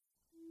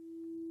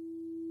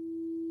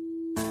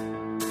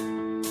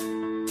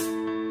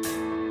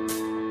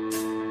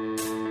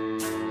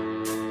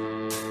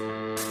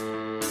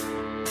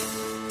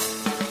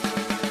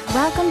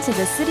Welcome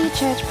to the City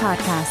Church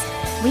Podcast.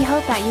 We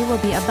hope that you will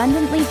be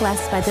abundantly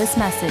blessed by this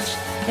message.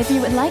 If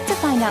you would like to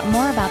find out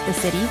more about the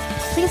city,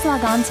 please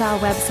log on to our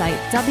website,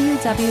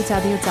 www.thecity.sg.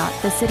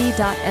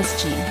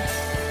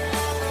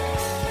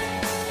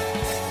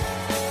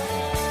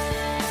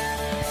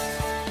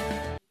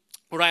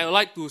 All right, I'd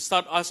like to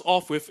start us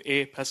off with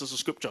a passage of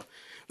scripture.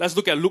 Let's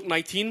look at Luke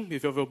 19,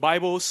 if you have your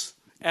Bibles,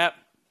 app,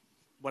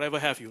 whatever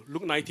have you.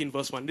 Luke 19,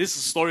 verse 1. This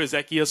is the story of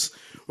Zacchaeus.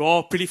 We're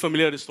all pretty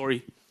familiar with the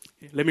story.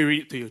 Let me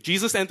read it to you.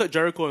 Jesus entered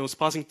Jericho and was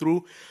passing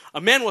through. A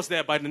man was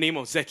there by the name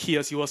of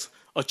Zacchaeus. He was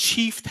a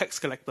chief tax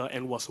collector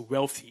and was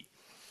wealthy.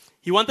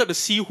 He wanted to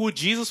see who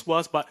Jesus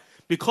was, but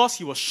because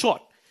he was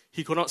short,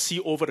 he could not see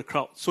over the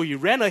crowd. So he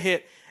ran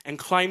ahead and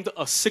climbed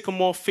a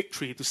sycamore fig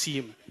tree to see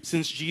him,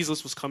 since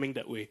Jesus was coming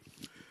that way.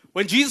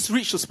 When Jesus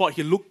reached the spot,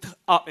 he looked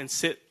up and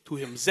said to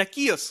him,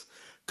 "Zacchaeus,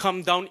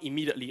 come down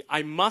immediately.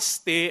 I must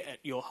stay at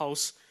your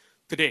house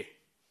today."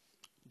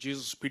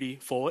 Jesus was pretty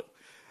forward.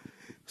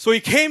 So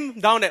he came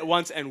down at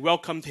once and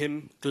welcomed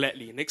him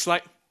gladly. Next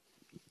slide.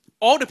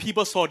 All the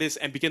people saw this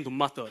and began to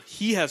mutter,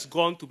 "He has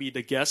gone to be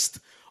the guest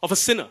of a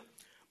sinner."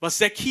 But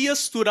Zacchaeus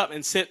stood up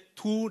and said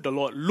to the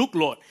Lord, "Look,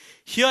 Lord,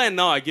 here and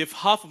now I give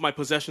half of my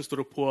possessions to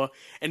the poor,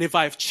 and if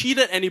I have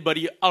cheated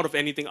anybody out of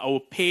anything, I will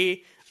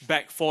pay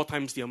back 4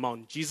 times the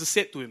amount." Jesus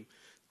said to him,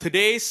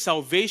 "Today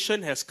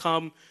salvation has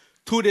come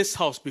to this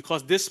house,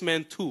 because this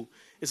man too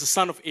is the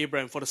son of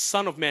Abraham. For the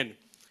Son of Man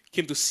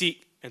came to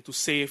seek and to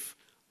save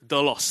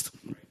the lost."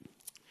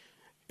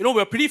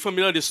 We're pretty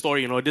familiar with this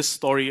story. This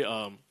story,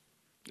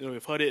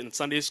 we've heard it in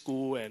Sunday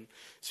school, and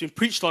it's been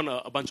preached on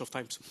a bunch of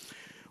times.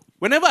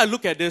 Whenever I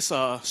look at this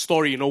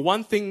story,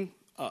 one thing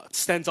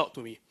stands out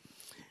to me,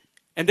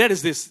 and that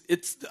is this: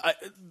 it's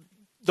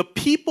the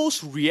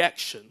people's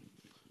reaction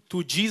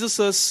to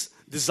Jesus'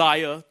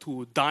 desire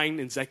to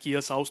dine in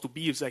Zacchaeus' house, to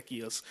be with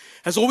Zacchaeus,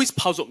 has always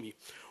puzzled me.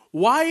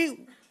 Why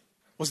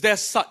was there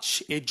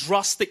such a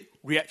drastic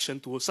reaction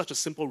to such a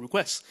simple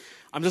request?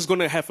 I'm just going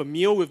to have a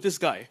meal with this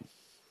guy.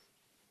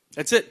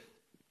 That's it.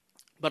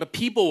 But the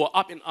people were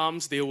up in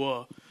arms. They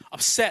were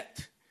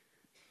upset.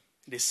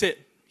 They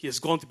said, "He has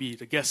gone to be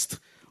the guest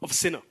of a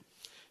sinner."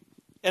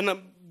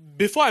 And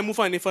before I move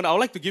on any further, I would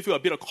like to give you a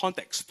bit of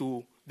context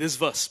to this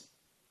verse.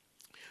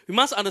 We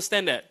must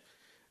understand that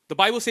the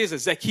Bible says that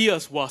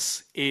Zacchaeus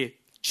was a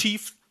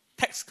chief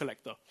tax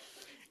collector.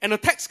 And a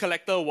tax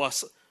collector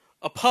was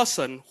a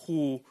person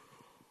who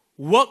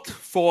worked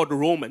for the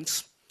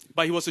Romans,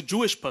 but he was a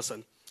Jewish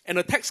person. And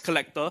a tax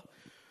collector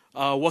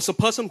was a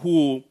person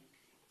who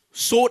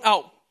sold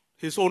out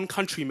his own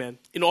countrymen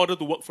in order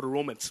to work for the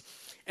Romans.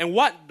 And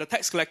what the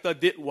tax collector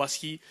did was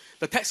the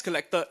tax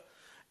collector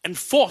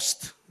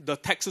enforced the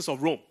taxes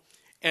of Rome.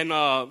 And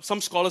some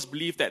scholars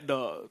believe that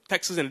the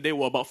taxes in the day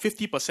were about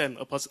 50%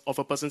 of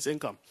a person's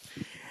income.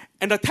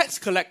 And the tax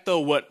collector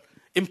would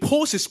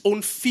impose his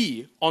own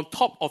fee on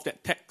top of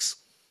that tax.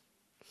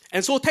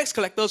 And so tax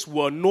collectors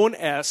were known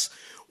as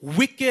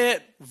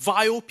wicked,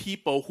 vile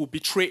people who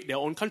betrayed their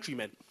own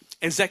countrymen.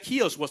 And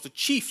Zacchaeus was the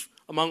chief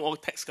among all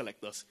tax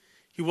collectors.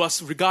 He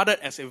was regarded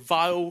as a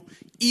vile,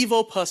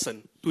 evil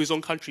person to his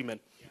own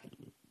countrymen.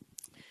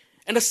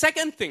 And the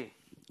second thing,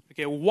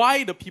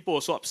 why the people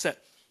were so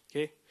upset,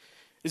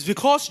 is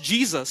because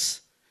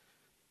Jesus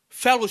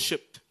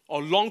fellowshipped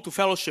or longed to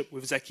fellowship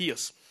with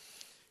Zacchaeus.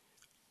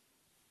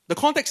 The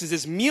context is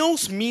this: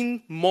 meals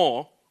meant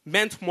more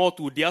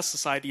to their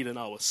society than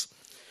ours.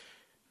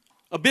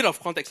 A bit of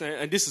context,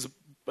 and this is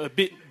a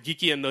bit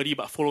geeky and nerdy,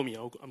 but follow me.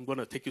 I'm going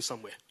to take you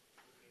somewhere.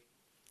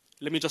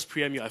 Let me just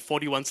preempt you. I have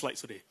 41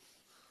 slides today.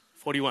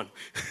 41.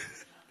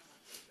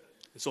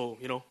 So,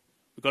 we've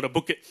got to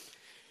book it.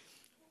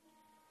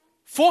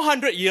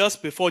 400 years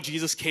before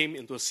Jesus came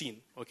into the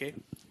scene,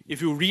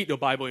 if you read the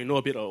Bible, you know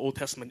a bit of the Old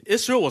Testament,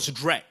 Israel was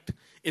dragged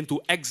into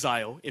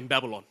exile in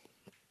Babylon.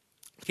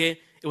 It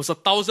was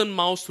 1,000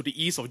 miles to the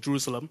east of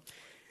Jerusalem.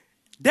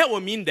 That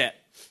would mean that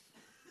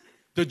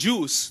the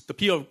Jews, the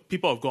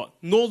people of God,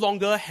 no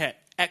longer had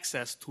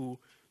access to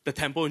the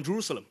temple in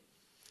Jerusalem.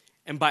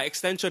 And by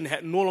extension, they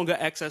had no longer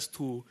access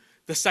to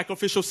the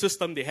sacrificial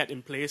system they had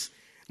in place,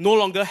 no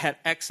longer had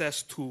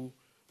access to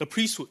the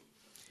priesthood.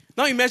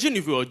 Now imagine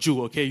if you were a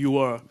Jew,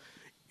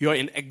 you're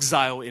in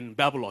exile in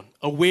Babylon,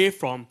 away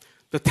from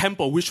the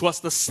temple, which was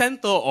the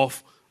center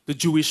of the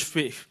Jewish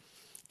faith.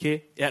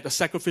 It had the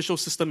sacrificial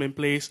system in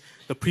place,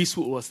 the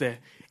priesthood was there.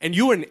 And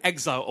you were in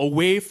exile,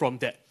 away from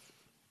that.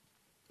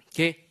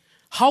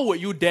 How would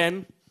you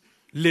then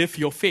live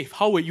your faith?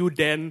 How would you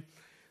then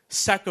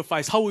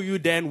sacrifice? How would you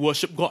then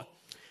worship God?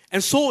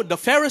 And so the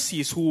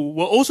Pharisees, who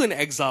were also in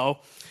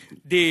exile,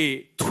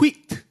 they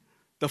tweaked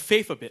the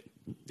faith a bit.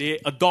 They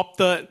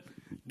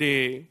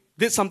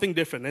did something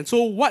different. And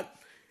so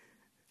what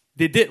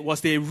they did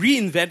was they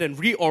reinvent and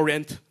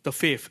reorient the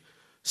faith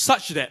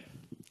such that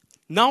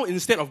now,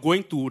 instead of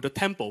going to the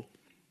temple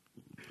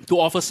to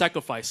offer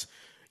sacrifice,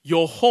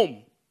 your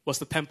home was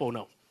the temple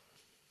now.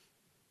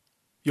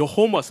 Your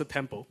home was the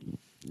temple.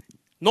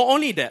 Not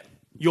only that,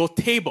 your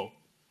table,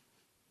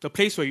 the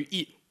place where you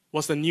eat,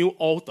 was the new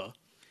altar,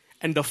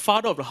 and the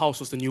father of the house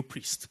was the new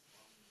priest.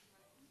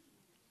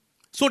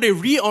 So they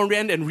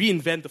reorient and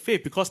reinvent the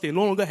faith because they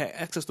no longer had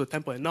access to the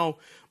temple. And now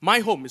my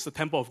home is the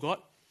temple of God.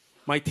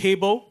 My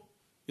table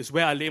is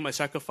where I lay my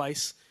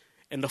sacrifice.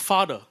 And the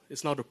Father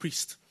is now the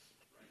priest.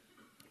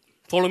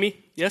 Follow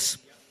me? Yes?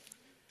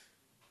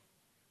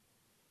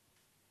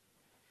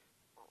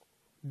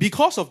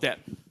 Because of that,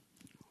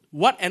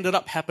 what ended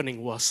up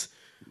happening was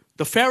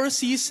the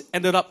Pharisees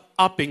ended up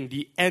upping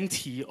the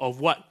ante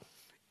of what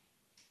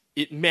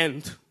it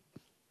meant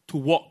to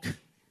walk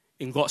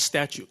in God's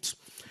statutes.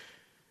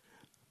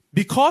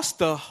 Because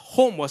the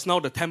home was now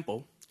the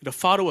temple, the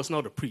Father was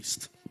now the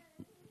priest,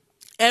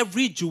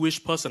 every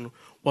Jewish person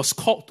was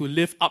called to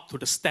live up to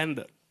the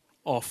standard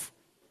of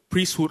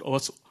priesthood, or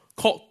was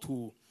called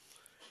to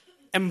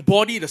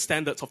embody the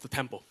standards of the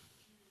temple.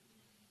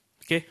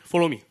 Okay,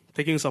 follow me,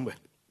 taking you somewhere.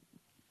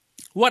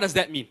 What does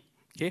that mean?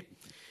 Okay,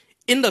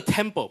 in the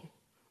temple,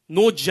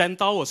 no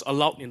Gentile was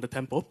allowed in the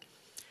temple.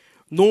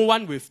 No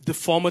one with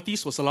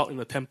deformities was allowed in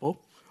the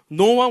temple.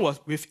 No one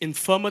with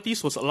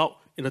infirmities was allowed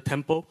in the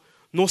temple.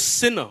 No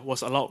sinner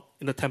was allowed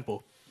in the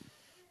temple.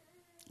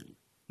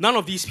 None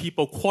of these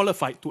people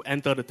qualified to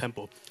enter the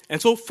temple.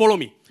 And so follow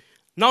me.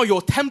 Now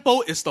your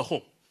temple is the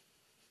home.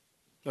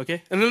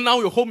 Okay? And then now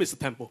your home is the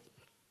temple.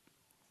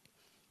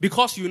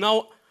 Because you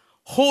now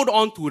hold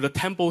on to the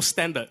temple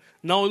standard.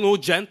 Now no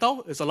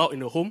Gentile is allowed in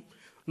the home.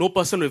 No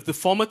person with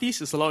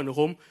deformities is allowed in the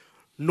home.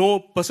 No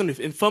person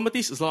with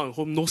infirmities is allowed in the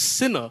home. No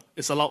sinner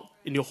is allowed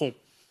in your home.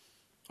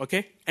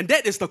 Okay? And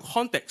that is the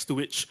context to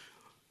which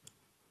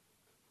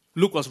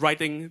Luke was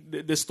writing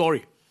this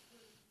story.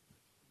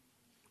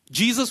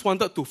 Jesus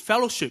wanted to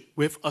fellowship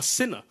with a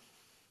sinner.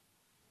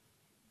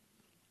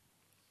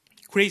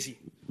 Crazy.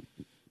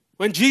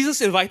 When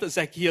Jesus invited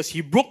Zacchaeus,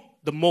 he broke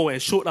the mold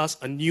and showed us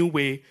a new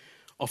way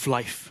of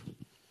life.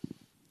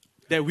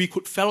 That we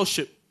could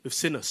fellowship with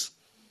sinners.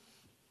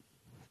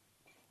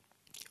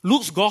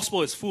 Luke's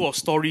gospel is full of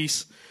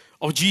stories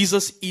of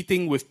Jesus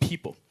eating with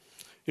people.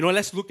 You know,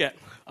 let's look at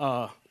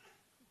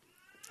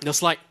the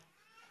slide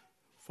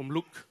from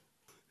Luke.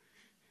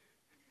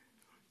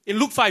 In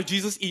Luke 5,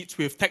 Jesus eats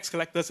with tax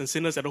collectors and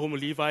sinners at the home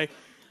of Levi.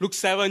 Luke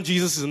 7,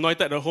 Jesus is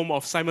anointed at the home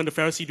of Simon the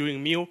Pharisee during a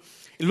meal.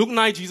 In Luke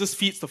 9, Jesus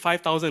feeds the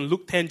 5,000. In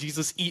Luke 10,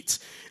 Jesus eats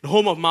in the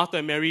home of Martha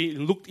and Mary.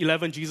 In Luke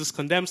 11, Jesus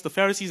condemns the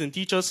Pharisees and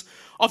teachers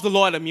of the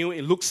law at a meal.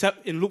 In Luke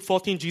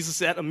 14, Jesus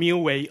is at a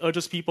meal where he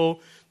urges people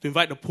to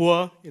invite the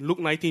poor. In Luke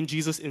 19,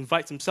 Jesus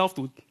invites himself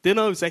to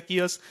dinner with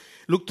Zacchaeus.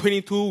 In Luke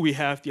 22, we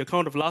have the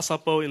account of Last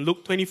Supper. In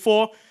Luke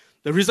 24,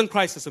 the risen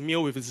Christ has a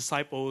meal with his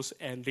disciples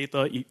and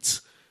later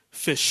eats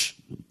fish.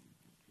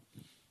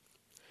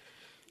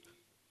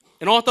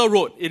 An author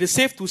wrote, "It is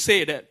safe to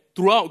say that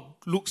throughout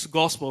Luke's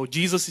gospel,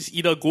 Jesus is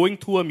either going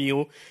to a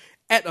meal,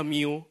 at a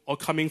meal, or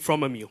coming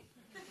from a meal."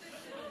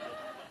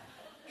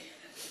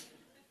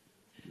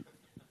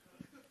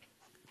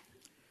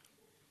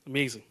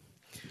 Amazing.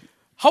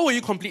 How will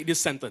you complete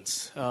this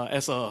sentence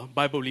as a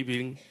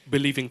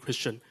Bible-believing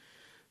Christian?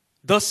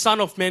 The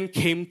Son of Man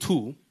came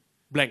to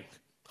blank.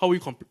 How will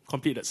you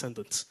complete that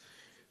sentence?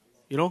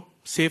 You know,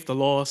 save the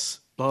lost,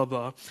 blah,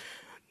 blah.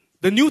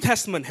 The New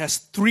Testament has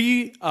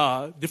three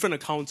different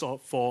accounts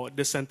for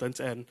this sentence,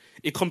 and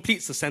it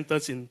completes the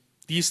sentence in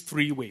these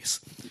three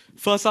ways.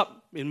 First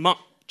up, in Mark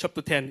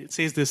chapter 10, it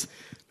says this: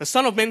 "The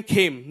Son of Man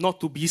came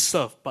not to be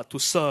served, but to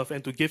serve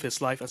and to give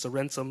his life as a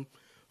ransom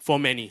for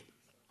many."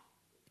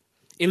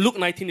 In Luke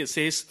 19, it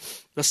says,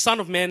 "The Son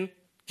of Man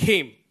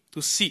came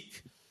to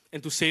seek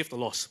and to save the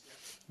lost."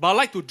 But I'd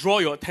like to draw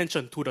your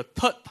attention to the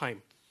third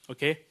time,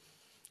 okay,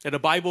 that the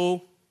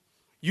Bible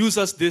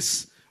uses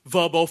this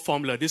verbal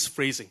formula, this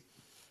phrasing.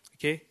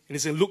 Okay? And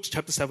it's in Luke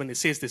chapter 7, it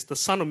says this: "The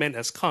Son of Man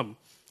has come,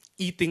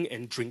 eating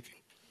and drinking."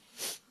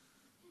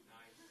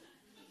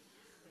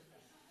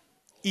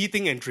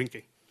 Eating and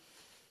drinking.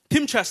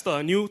 Tim Chester,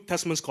 a New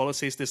Testament scholar,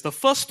 says this: "The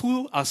first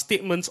two are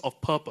statements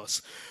of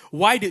purpose.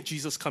 Why did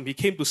Jesus come? He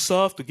came to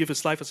serve, to give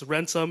his life as a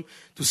ransom,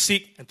 to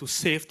seek, and to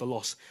save the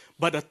lost.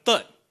 But the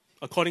third,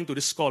 according to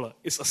this scholar,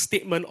 is a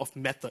statement of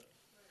method.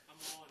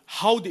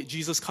 How did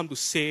Jesus come to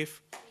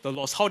save the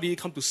lost? How did he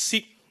come to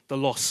seek the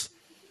lost?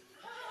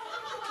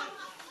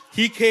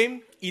 He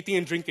came eating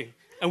and drinking.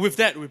 And with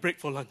that, we break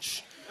for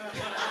lunch."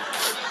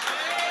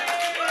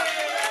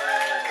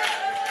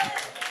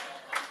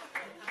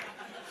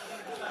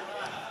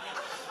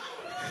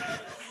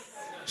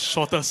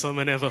 Shortest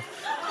sermon ever.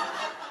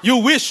 You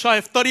wish. I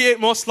have 38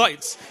 more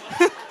slides.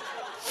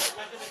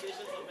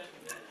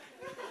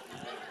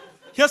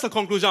 Here's the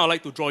conclusion I'd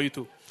like to draw you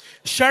to.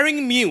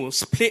 Sharing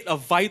meals played a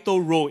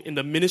vital role in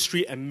the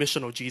ministry and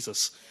mission of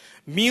Jesus.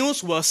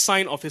 Meals were a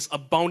sign of his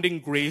abounding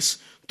grace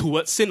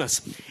towards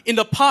sinners. In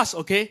the past,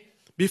 okay,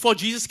 before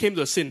Jesus came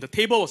to the scene, the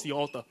table was the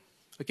altar.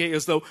 Okay,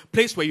 it's the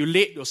place where you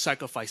laid your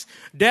sacrifice.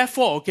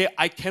 Therefore, okay,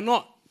 I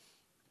cannot,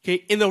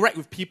 okay, interact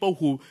with people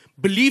who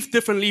believe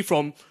differently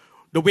from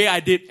the way I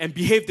did and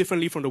behave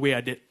differently from the way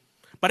I did.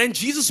 But then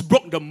Jesus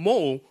broke the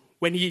mold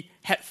when he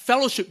had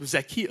fellowship with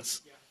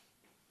Zacchaeus.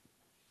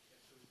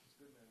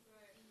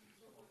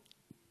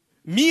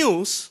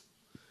 Meals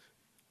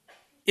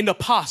in the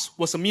past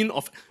was a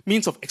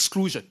means of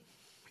exclusion.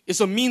 It's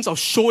a means of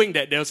showing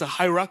that there's a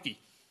hierarchy.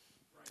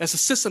 There's a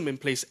system in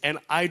place, and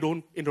I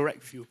don't interact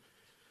with you.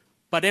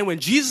 But then when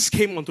Jesus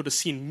came onto the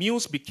scene,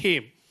 meals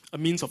became a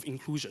means of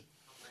inclusion.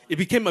 It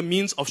became a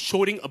means of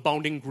showing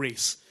abounding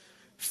grace,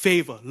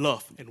 favor,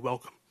 love, and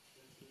welcome.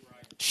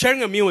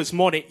 Sharing a meal is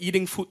more than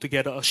eating food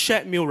together. A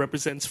shared meal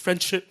represents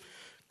friendship,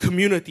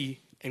 community,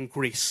 and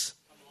grace.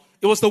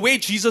 It was the way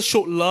Jesus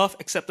showed love,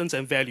 acceptance,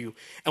 and value,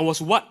 and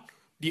was what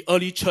the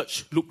early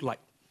church looked like.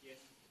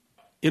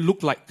 It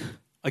looked like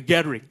a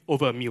gathering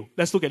over a meal.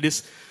 Let's look at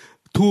these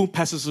two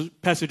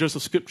passages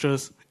of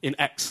scriptures in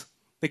Acts.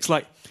 Next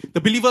slide.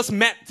 The believers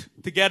met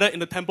together in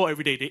the temple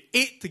every day. They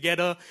ate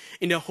together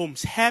in their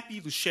homes, happy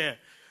to share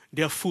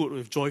their food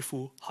with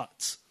joyful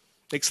hearts.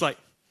 Next slide.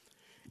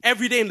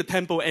 Every day in the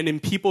temple and in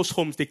people's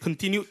homes, they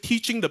continued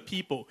teaching the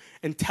people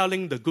and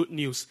telling the good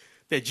news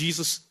that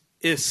Jesus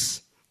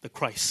is the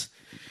Christ.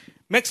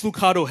 Max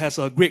Lucado has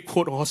a great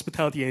quote on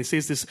hospitality, and he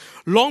says this: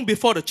 long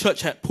before the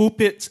church had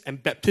pulpits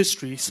and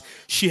baptistries,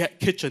 she had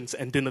kitchens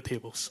and dinner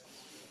tables.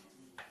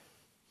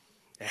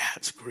 Yeah,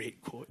 that's a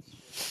great quote.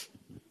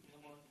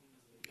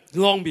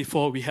 Long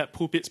before we had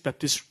pulpits,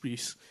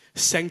 baptistries,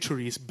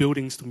 sanctuaries,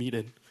 buildings to meet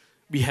in,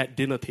 we had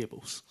dinner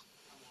tables.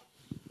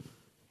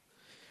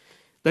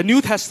 The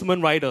New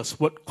Testament writers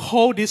would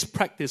call this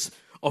practice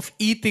of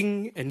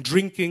eating and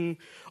drinking,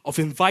 of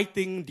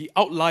inviting the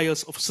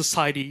outliers of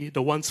society,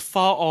 the ones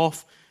far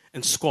off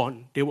and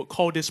scorned, they would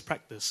call this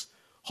practice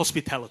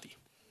hospitality.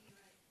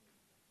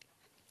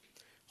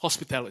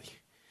 Hospitality.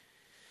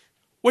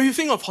 When you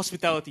think of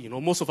hospitality,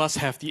 most of us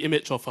have the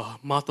image of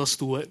Martha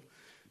Stewart,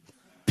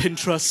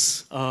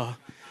 Pinterest,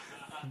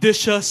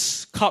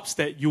 dishes, cups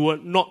that you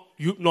would not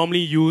normally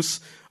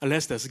use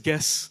unless there's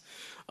guests.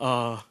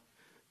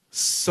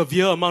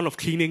 Severe amount of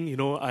cleaning.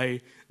 I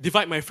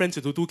divide my friends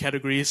into two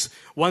categories: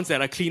 ones that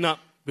I clean up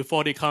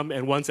before they come,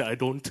 and ones that I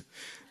don't.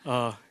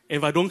 And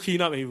if I don't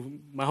clean up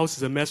and my house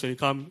is a mess when you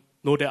come,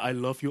 know that I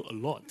love you a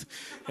lot,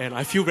 and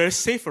I feel very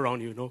safe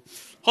around you.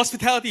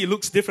 Hospitality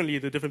looks differently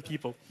to different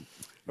people,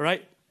 all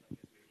right?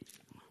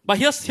 But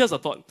here's a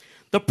thought: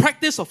 the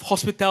practice of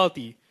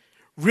hospitality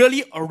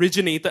really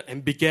originated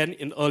and began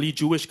in early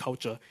Jewish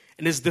culture,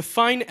 and is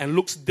defined and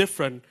looks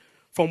different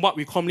from what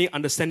we commonly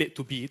understand it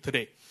to be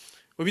today.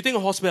 When we think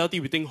of hospitality,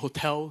 we think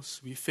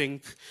hotels, we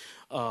think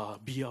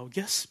be our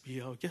guest,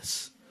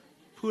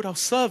 put our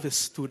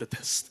service to the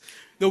test.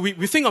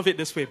 We think of it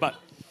this way, but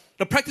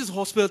the practice of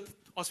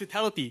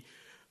hospitality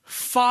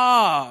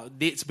far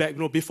dates back,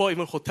 before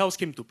even hotels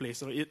came to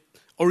place. It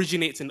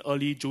originates in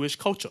early Jewish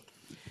culture.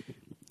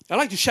 I'd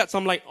like to shed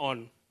some light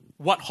on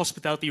what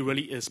hospitality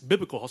really is,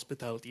 biblical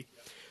hospitality.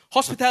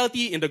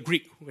 Hospitality in the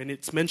Greek, when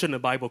it's mentioned in the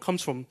Bible,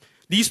 comes from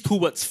these two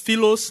words,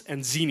 philos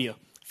and xenia.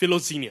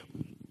 Philoxenia.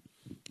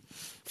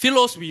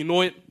 Philos, we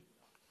know it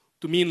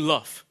to mean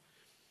love.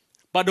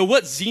 But the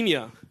word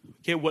xenia,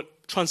 would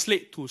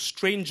translate to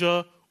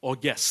stranger or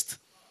guest.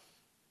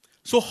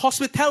 So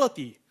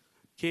hospitality,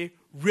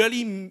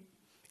 really in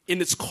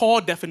its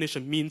core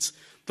definition means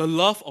the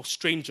love of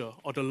stranger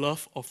or the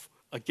love of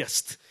a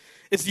guest.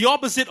 It's the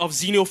opposite of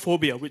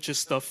xenophobia, which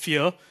is the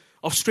fear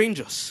of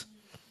strangers.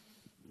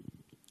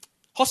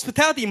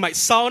 Hospitality might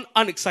sound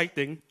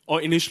unexciting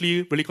or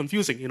initially really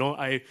confusing.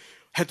 I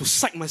had to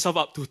psych myself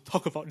up to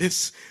talk about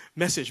this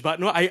message.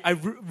 But I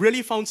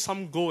really found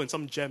some gold and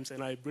some gems,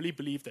 and I really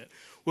believe that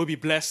we'll be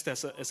blessed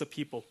as a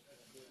people.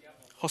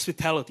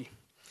 Hospitality.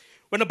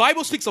 When the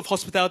Bible speaks of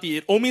hospitality,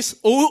 it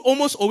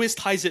almost always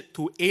ties it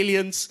to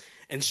aliens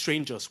and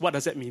strangers. What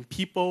does that mean?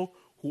 People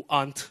who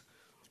aren't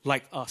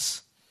like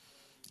us.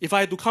 If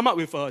I had to come up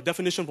with a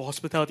definition for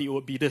hospitality, it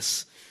would be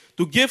this: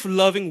 to give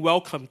loving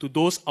welcome to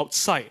those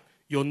outside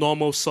your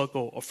normal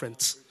circle of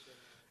friends.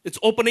 It's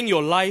opening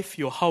your life,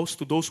 your house,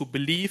 to those who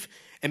believe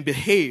and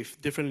behave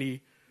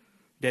differently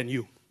than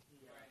you.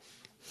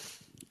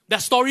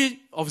 That story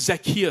of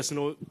Zacchaeus,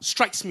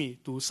 strikes me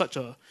to such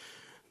a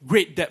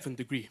great depth and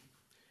degree.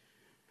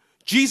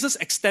 Jesus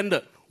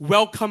extended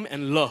welcome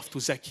and love to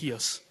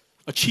Zacchaeus,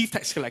 a chief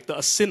tax collector,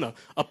 a sinner,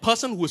 a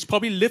person who has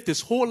probably lived his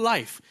whole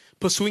life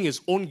pursuing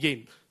his own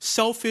gain,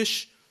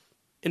 selfish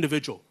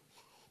individual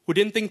who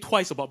didn't think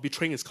twice about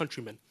betraying his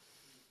countrymen.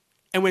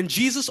 And when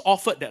Jesus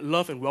offered that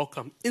love and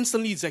welcome,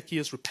 instantly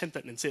Zacchaeus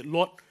repented and said,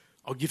 Lord,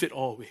 I'll give it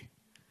all away.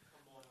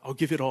 I'll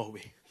give it all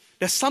away.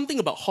 There's something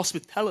about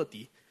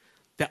hospitality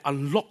that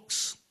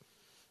unlocks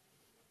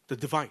the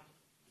divine.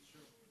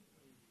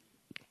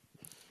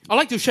 I'd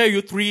like to share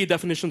you 3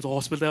 definitions of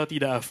hospitality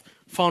that I've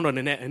found on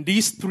the net. And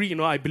these 3,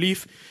 I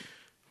believe,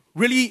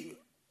 really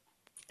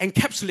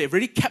encapsulate,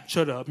 really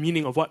capture the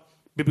meaning of what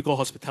biblical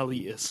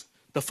hospitality is.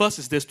 The first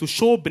is this: to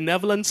show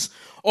benevolence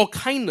or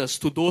kindness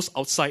to those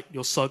outside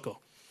your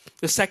circle.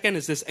 The second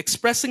is this: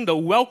 expressing the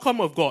welcome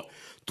of God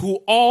to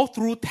all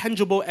through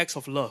tangible acts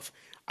of love,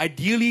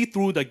 ideally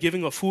through the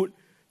giving of food,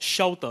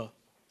 shelter,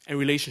 and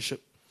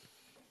relationship.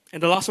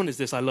 And the last one is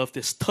this: I love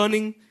this: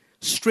 turning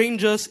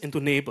strangers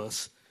into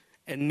neighbors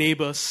and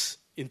neighbors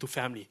into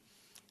family.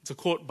 It's a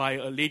quote by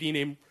a lady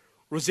named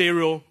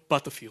Rosario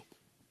Butterfield.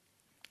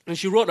 And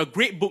she wrote a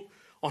great book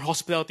on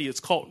hospitality. It's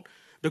called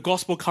The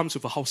gospel comes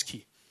with a house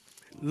key.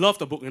 Love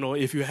the book,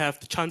 if you have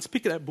the chance,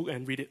 pick that book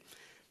and read it.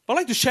 But I'd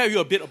like to share with you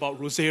a bit about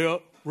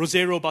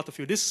Rosario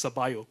Butterfield. This is a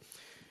bio.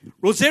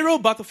 Rosario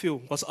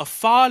Butterfield was a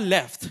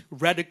far-left,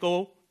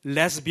 radical,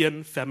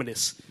 lesbian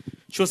feminist.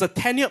 She was a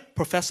tenured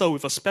professor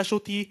with a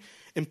specialty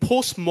in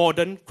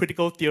postmodern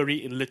critical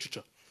theory in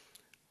literature.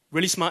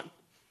 Really smart,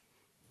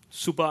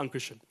 super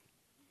unchristian.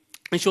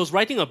 And she was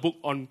writing a book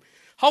on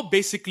how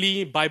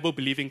basically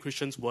Bible-believing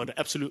Christians were the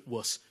absolute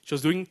worst. She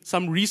was doing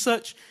some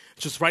research.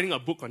 She was writing a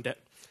book on that.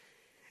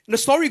 And the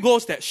story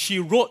goes that she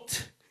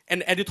wrote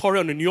an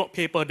editorial in a New York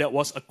paper that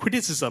was a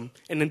criticism,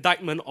 an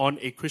indictment on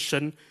a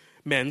Christian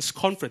men's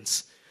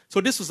conference.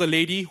 So this was a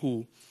lady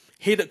who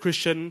hated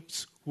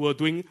Christians, who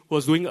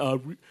was doing a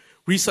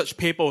research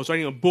paper, was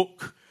writing a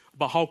book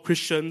about how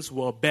Christians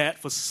were bad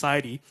for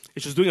society.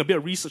 And she was doing a bit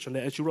of research on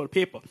that, and she wrote a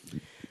paper.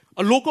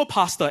 A local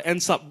pastor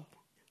ends up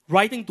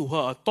writing to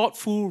her a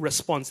thoughtful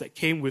response that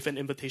came with an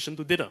invitation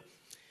to dinner.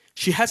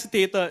 She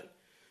hesitated.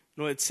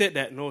 It said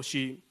that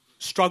she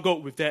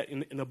struggled with that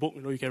in the book.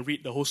 You can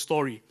read the whole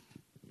story.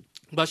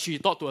 But she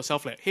thought to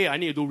herself, hey, I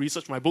need to do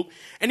research for my book.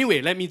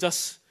 Anyway, let me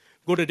just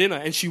go to dinner.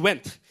 And she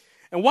went.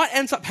 And what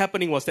ends up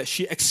happening was that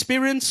she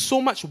experienced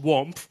so much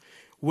warmth,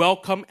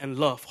 welcome, and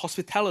love,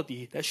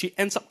 hospitality, that she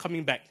ends up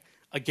coming back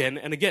again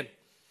and again.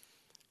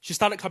 She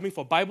started coming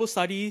for Bible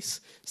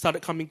studies,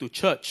 started coming to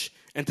church.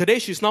 And today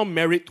she's now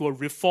married to a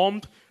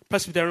Reformed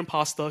Presbyterian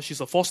pastor. She's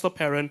a foster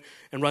parent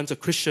and runs a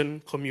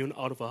Christian commune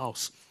out of her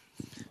house.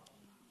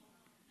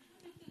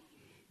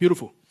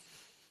 Beautiful.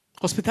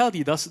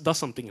 Hospitality does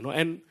something,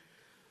 And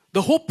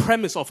the whole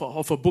premise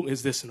of a book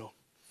is this,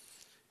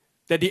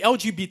 that the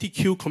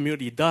LGBTQ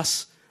community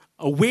does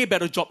a way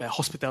better job at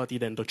hospitality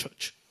than the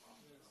church.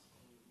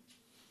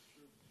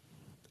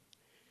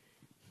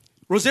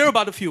 Rosario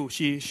Butterfield,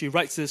 she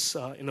writes this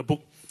in a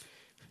book.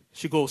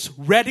 She goes,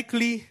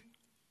 radically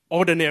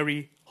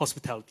ordinary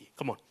hospitality.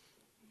 Come on.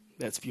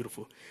 That's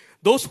beautiful.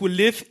 Those who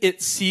live it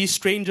see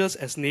strangers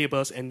as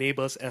neighbors and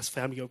neighbors as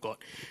family of God.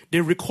 They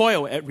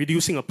recoil at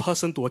reducing a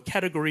person to a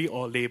category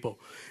or a label.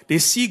 They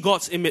see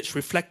God's image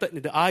reflected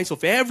in the eyes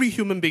of every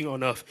human being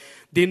on earth.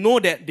 They know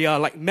that they are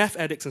like meth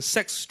addicts and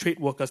sex trade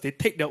workers. They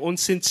take their own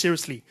sin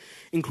seriously,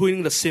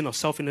 including the sin of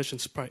selfishness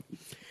and pride.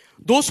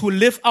 Those who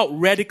live out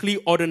radically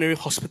ordinary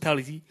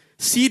hospitality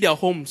see their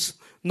homes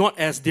not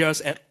as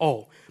theirs at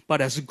all, but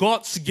as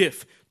God's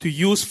gift to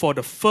use for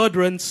the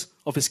furtherance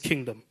of His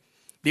kingdom.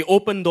 They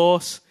open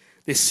doors.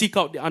 They seek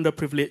out the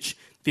underprivileged.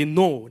 They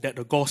know that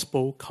the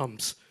gospel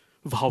comes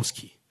with a house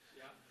key.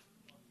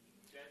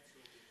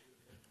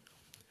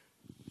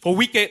 For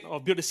week 8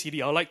 of Build the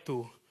City, I would like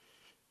to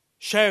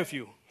share with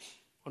you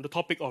on the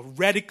topic of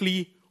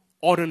radically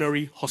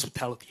ordinary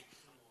hospitality.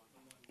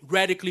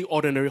 Radically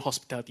ordinary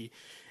hospitality.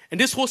 And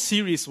this whole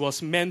series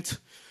was meant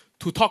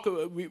to talk,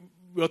 we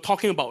were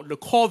talking about the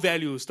core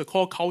values, the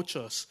core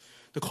cultures,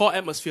 the core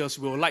atmospheres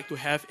we would like to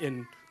have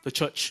in the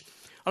church.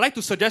 I'd like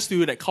to suggest to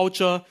you that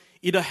culture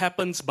either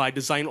happens by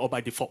design or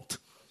by default.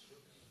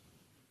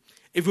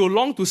 If we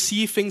long to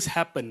see things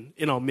happen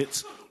in our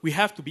midst, we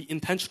have to be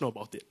intentional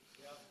about it.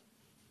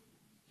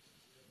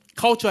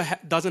 Culture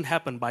doesn't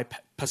happen by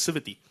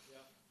passivity.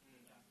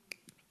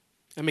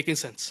 Am I making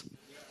sense?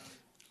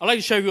 I'd like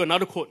to share with you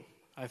another quote.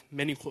 I have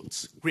many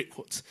quotes, great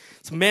quotes.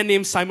 It's a man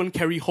named Simon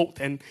Carey Holt,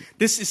 and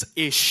this is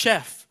a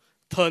chef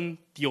turned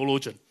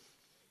theologian.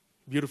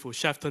 Beautiful,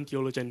 chef turned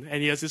theologian.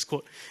 And he has this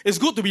quote. It's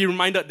good to be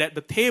reminded that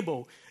the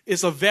table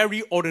is a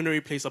very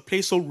ordinary place, a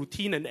place so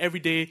routine and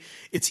everyday,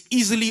 it's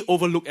easily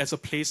overlooked as a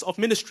place of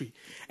ministry.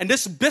 And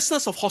this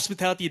business of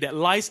hospitality that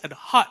lies at the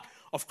heart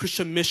of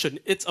Christian mission,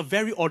 it's a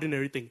very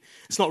ordinary thing.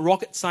 It's not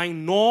rocket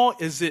science, nor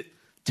is it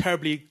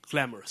terribly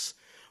glamorous.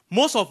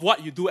 Most of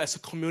what you do as a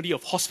community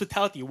of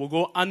hospitality will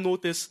go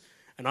unnoticed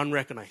and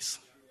unrecognized.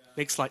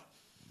 Next slide.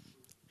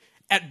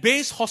 At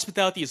base,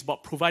 hospitality is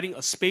about providing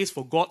a space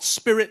for God's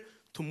Spirit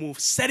to move.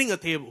 Setting a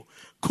table,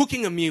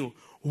 cooking a meal,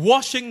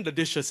 washing the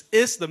dishes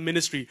is the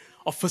ministry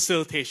of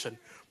facilitation.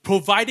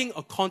 Providing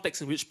a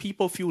context in which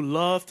people feel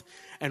loved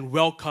and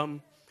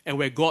welcome and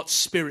where God's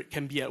Spirit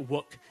can be at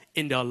work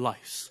in their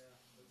lives.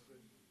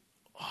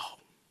 Wow,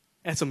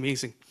 that's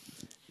amazing.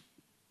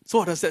 So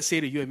what does that say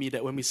to you and me?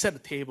 That when we set a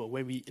table,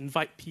 when we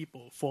invite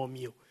people for a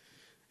meal,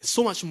 it's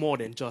so much more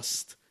than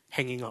just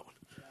hanging out.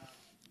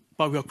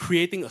 But we are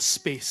creating a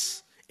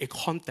space, a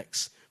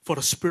context for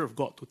the Spirit of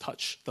God to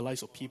touch the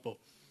lives of people,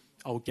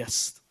 our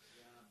guests.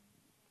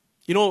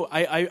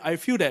 I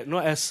feel that,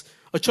 as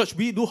a church,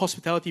 we do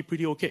hospitality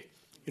pretty okay.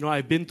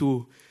 I've been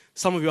to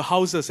some of your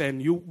houses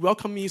and you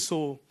welcome me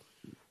so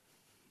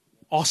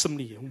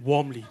awesomely and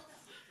warmly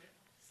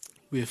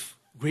with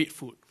great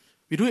food.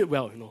 We do it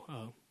well,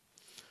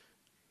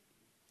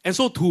 And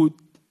so to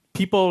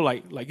people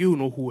like you,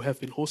 who have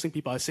been hosting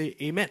people, I say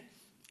amen.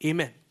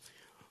 Amen.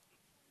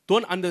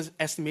 Don't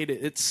underestimate it.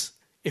 It's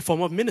a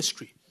form of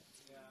ministry.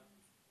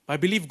 But I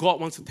believe God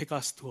wants to take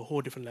us to a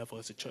whole different level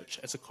as a church,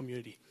 as a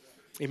community.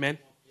 Amen.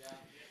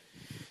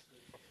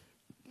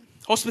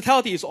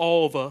 Hospitality is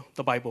all over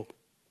the Bible.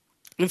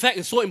 In fact,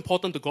 it's so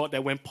important to God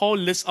that when Paul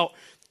lists out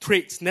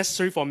traits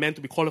necessary for a man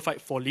to be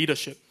qualified for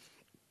leadership,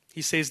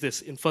 he says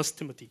this in 1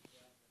 Timothy.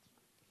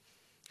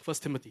 1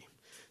 Timothy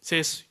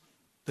says,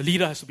 the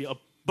leader has to be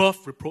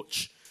above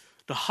reproach,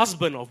 the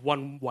husband of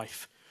one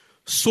wife,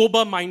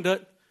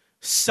 sober-minded,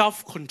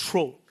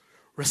 self-controlled,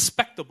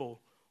 respectable,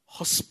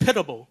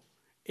 hospitable,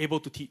 able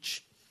to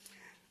teach.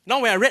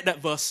 Now when I read that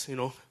verse,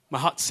 my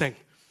heart sank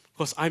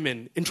because I'm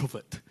an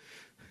introvert.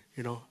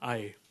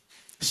 I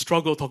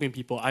struggle talking to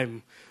people.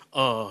 I'm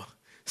a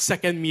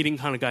second meeting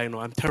kind of guy.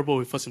 I'm terrible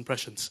with first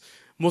impressions.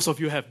 Most of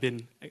you have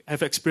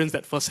experienced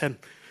that firsthand.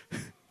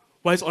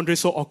 Why is Andre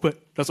so awkward?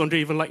 Does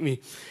Andre even like me?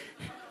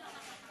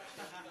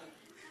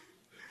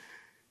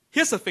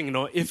 Here's the thing,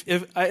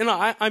 if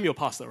I'm your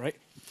pastor, right?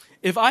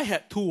 If I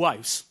had 2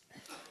 wives,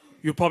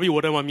 you probably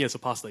wouldn't want me as a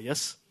pastor,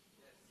 yes?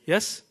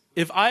 Yes?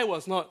 If I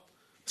was not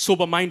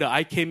sober-minded,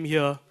 I came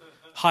here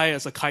high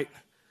as a kite.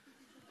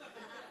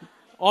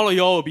 All of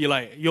y'all will be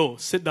like, yo,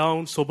 sit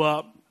down, sober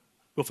up,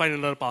 we'll find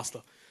another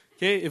pastor.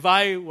 Okay? If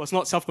I was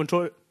not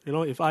self-controlled,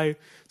 if I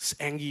was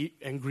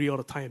angry all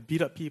the time,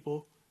 beat up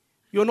people,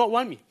 you would not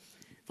want me.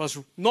 If I was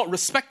not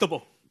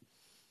respectable,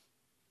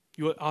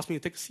 you would ask me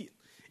to take a seat.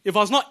 If I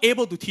was not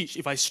able to teach,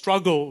 if I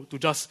struggle to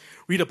just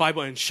read the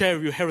Bible and share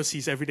with you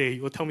heresies every day,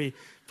 you will tell me,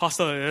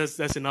 Pastor,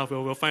 that's enough,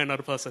 we'll find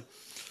another person.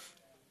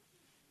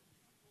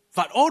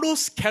 But all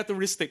those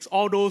characteristics,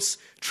 all those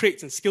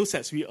traits and skill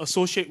sets we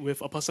associate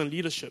with a person's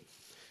leadership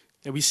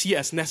that we see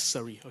as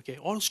necessary, okay,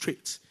 all those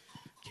traits,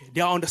 okay,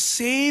 they are on the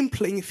same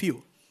playing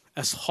field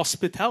as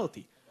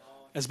hospitality,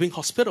 as being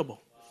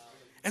hospitable.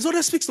 And so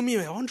that speaks to me,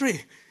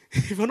 Andre,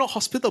 if you're not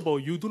hospitable,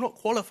 you do not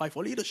qualify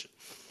for leadership.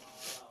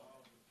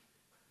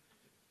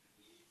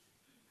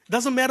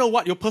 Doesn't matter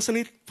what your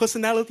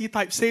personality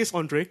type says,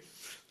 Andre.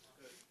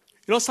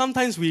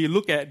 Sometimes we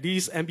look at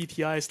these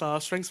MBTI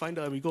stuff,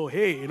 StrengthsFinder, and we go,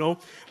 hey,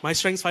 my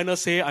StrengthsFinder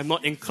say I'm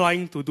not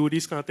inclined to do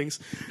these kind of things.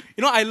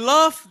 I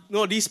love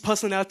these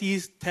personality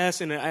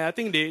tests, and I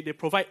think they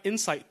provide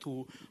insight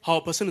to how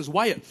a person is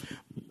wired.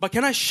 But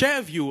can I share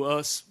with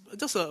you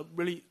just a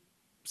really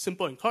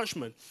simple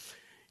encouragement?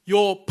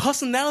 Your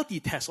personality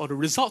test or the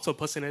results of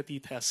personality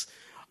tests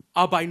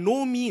are by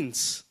no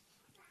means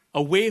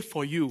a way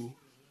for you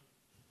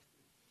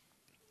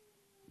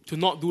to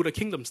not do the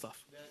kingdom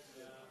stuff.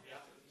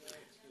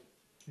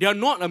 They are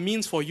not a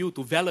means for you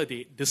to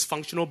validate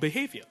dysfunctional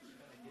behavior.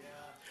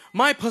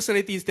 My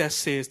personality test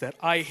says that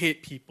I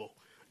hate people.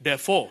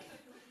 Therefore,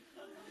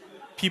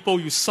 people,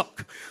 you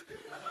suck.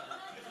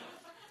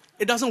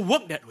 It doesn't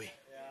work that way.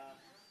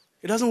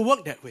 It doesn't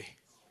work that way.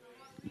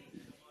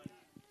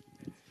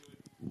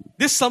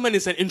 This sermon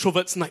is an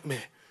introvert's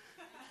nightmare.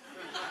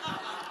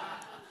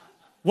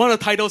 One of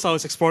the titles I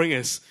was exploring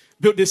is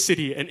Build This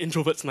City, an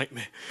Introvert's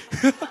Nightmare.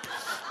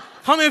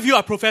 How many of you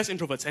are professed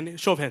introverts? And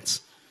show of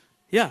hands.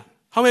 Yeah.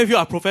 How many of you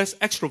are professed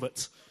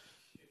extroverts?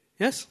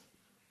 Yes?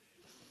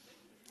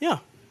 Yeah.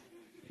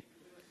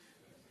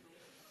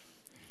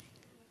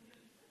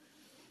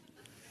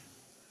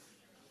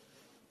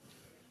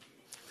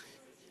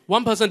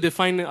 One person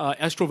defined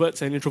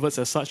extroverts and introverts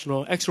as such.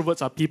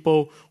 Extroverts are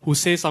people who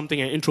say something,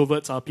 and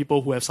introverts are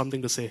people who have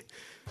something to say.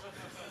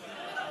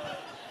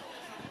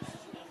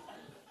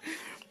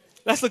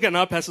 Let's look at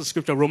another passage of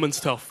scripture, Romans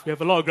 12. We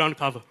have a lot of ground to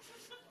cover.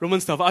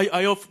 Romans 12.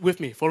 Are you with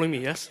me? Following me,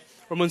 yes?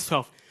 Romans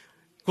 12.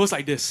 Goes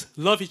like this.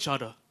 Love each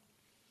other.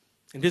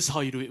 And this is how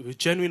you do it, with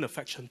genuine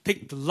affection.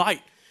 Take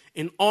delight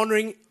in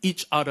honoring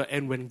each other.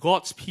 And when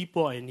God's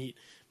people are in need,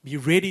 be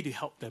ready to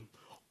help them.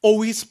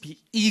 Always be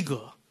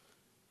eager.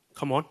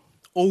 Come on.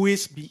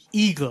 Always be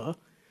eager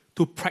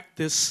to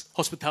practice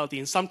hospitality.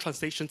 In some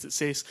translations it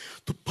says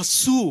to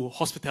pursue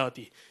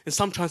hospitality. In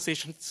some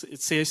translations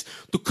it says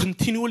to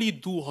continually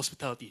do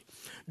hospitality.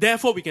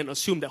 Therefore we can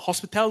assume that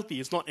hospitality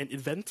is not an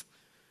event.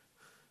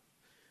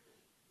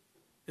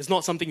 It's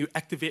not something you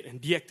activate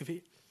and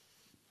deactivate,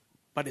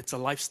 but it's a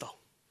lifestyle.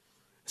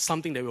 It's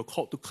something that we're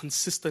called to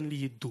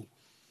consistently do,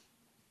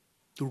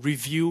 to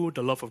reveal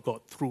the love of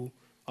God through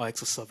our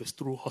acts of service,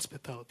 through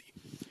hospitality.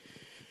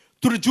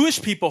 To the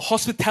Jewish people,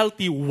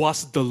 hospitality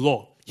was the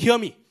law. Hear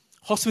me.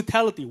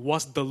 Hospitality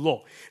was the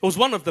law. It was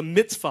one of the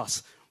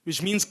mitzvahs,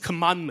 which means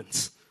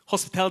commandments.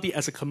 Hospitality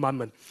as a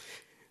commandment.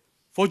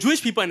 For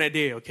Jewish people in that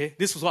day, okay,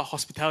 this was what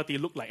hospitality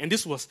looked like. And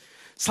this was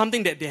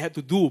something that they had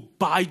to do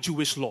by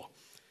Jewish law.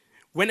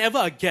 Whenever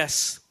a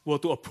guest were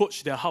to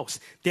approach their house,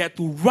 they had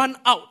to run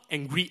out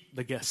and greet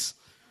the guest.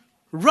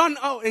 Run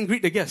out and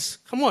greet the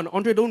guest. Come on,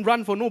 Andre, don't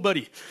run for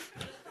nobody.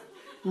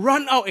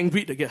 Run out and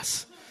greet the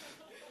guest.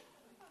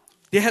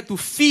 They had to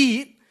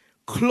feed,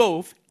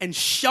 clothe, and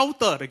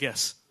shelter the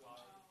guests.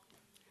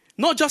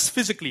 Not just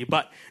physically,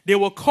 but they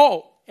were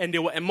called and they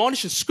were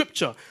admonished in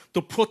Scripture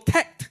to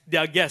protect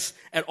their guests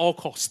at all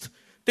costs.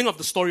 Think of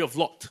the story of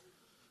Lot.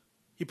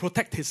 He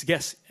protected his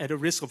guests at the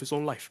risk of his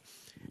own life.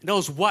 And that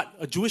was what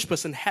a Jewish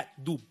person had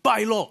to do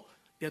by law.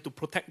 They had to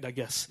protect their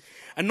guests.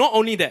 And not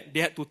only that, they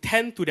had to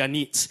tend to their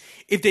needs.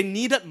 If they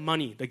needed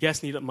money, the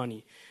guests needed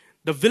money,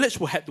 the village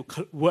will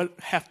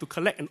have to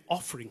collect an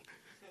offering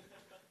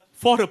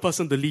for the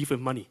person to leave with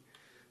money.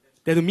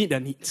 They had to meet their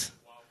needs.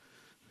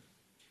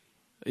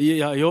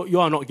 Yeah, you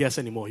are not guests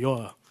anymore.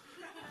 You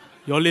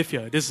live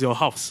here. This is your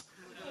house.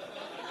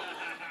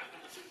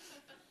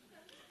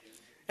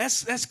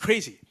 That's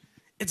crazy.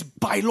 It's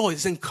by law,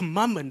 it's a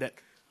commandment that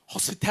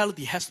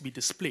hospitality has to be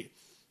displayed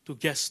to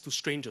guests, to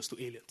strangers,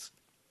 to aliens.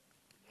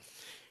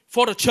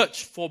 For the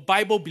church, for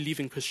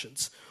Bible-believing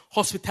Christians,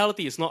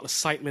 hospitality is not a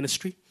side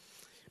ministry,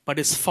 but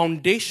it's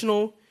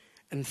foundational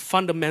and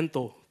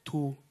fundamental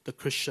to the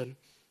Christian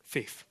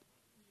faith.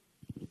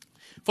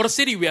 For the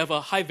city, we have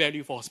a high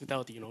value for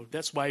hospitality.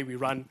 That's why we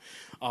run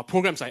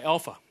programs like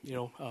Alpha.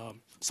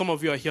 Some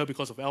of you are here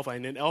because of Alpha,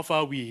 and in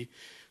Alpha, we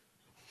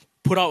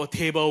put out a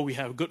table, we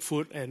have good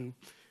food, and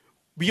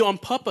we on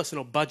purpose,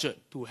 budget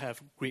to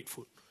have great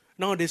food.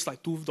 Nowadays,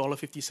 like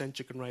 $2.50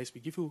 chicken rice,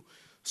 we give you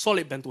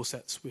solid bento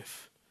sets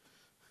with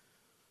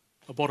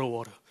a bottle of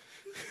water.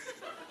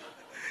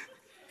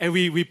 And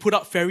we put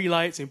up fairy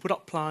lights and put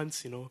up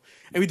plants, and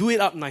we do it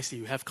up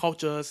nicely. We have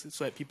couches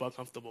so that people are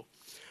comfortable.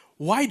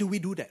 Why do we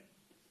do that?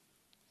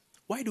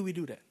 Why do we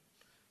do that?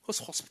 Because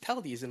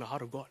hospitality is in the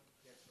heart of God.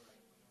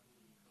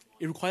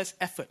 It requires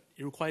effort.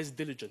 It requires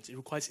diligence. It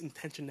requires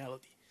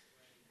intentionality.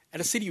 At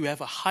the city, you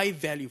have a high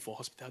value for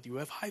hospitality. You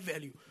have high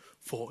value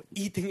for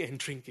eating and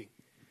drinking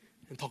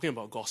and talking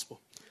about gospel.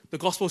 The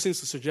gospel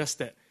seems to suggest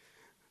that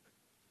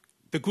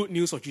the good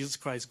news of Jesus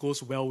Christ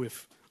goes well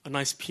with a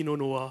nice Pinot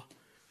Noir,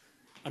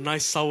 a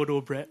nice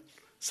sourdough bread,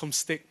 some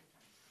steak.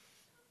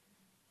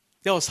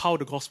 That was how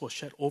the gospel was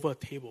shared, over a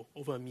table,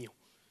 over a meal.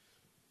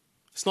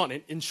 It's not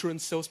an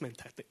insurance salesman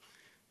tactic,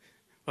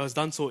 but it's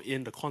done so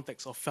in the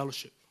context of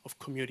fellowship, of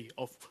community,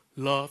 of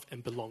love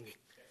and belonging.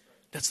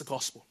 That's the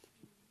gospel.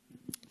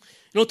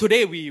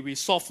 Today we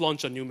soft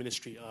launch a new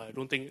ministry. I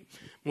don't think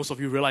most of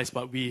you realize,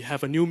 but we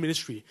have a new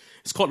ministry.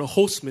 It's called the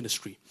Host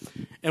Ministry.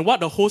 And what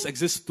the Host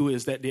exists to do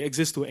is that they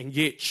exist to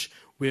engage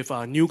with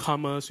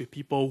newcomers, with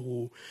people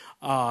who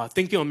are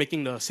thinking of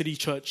making the city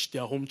church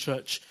their home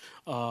church.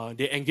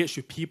 They engage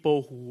with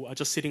people who are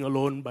just sitting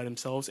alone by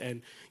themselves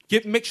and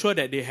make sure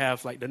that they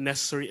have the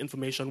necessary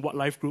information, what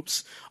life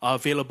groups are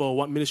available,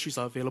 what ministries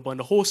are available. And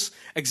the Host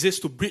exists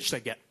to bridge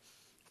that gap,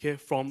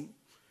 from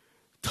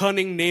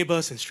turning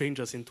neighbors and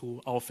strangers into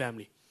our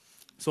family.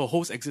 So a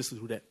Host exists to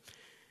do that.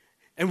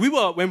 And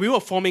when we were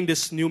forming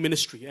this new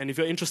ministry, and if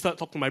you're interested,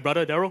 talk to my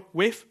brother, Daryl.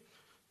 Wave.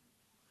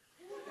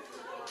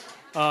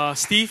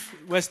 Steve.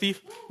 Where's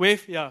Steve?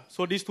 Wave. Yeah.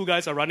 So these two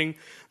guys are running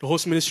the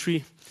Host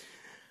Ministry.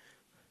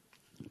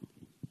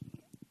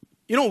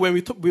 When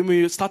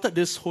we started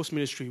this Host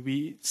Ministry,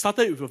 we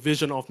started with a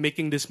vision of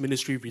making this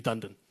ministry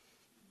redundant.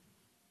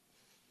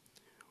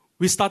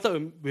 We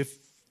started with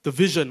the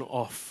vision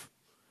of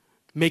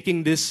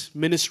making this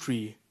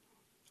ministry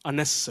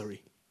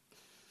unnecessary.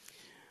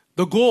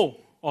 The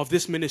goal of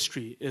this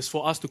ministry is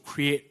for us to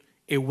create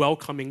a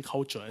welcoming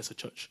culture as a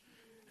church,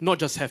 not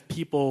just have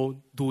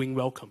people doing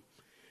welcome.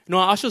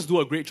 Our ushers do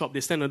a great job.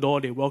 They stand at the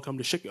door, they welcome,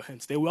 they shake your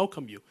hands, they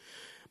welcome you.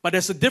 But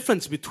there's a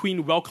difference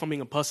between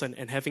welcoming a person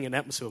and having an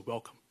atmosphere of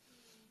welcome.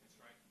 That's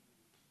right.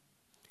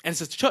 And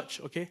as a church,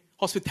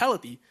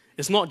 hospitality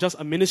is not just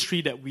a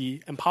ministry that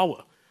we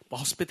empower, but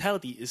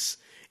hospitality is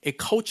a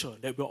culture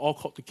that we're all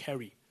called to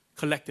carry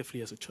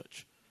collectively as a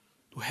church,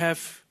 to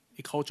have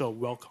a culture of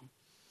welcome,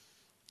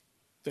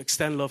 to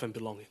extend love and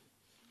belonging.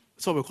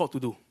 That's what we're called to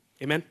do.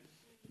 Amen?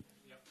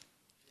 Yep.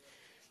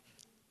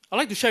 I'd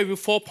like to share with you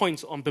 4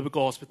 points on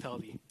biblical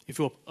hospitality, if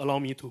you'll allow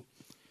me to.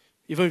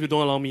 Even if you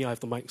don't allow me, I have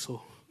the mic,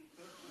 so.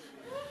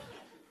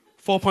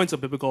 4 points of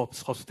biblical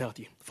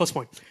hospitality. First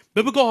point,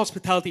 biblical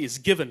hospitality is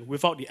given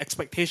without the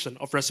expectation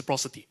of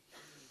reciprocity.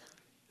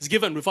 It's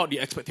given without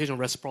the expectation of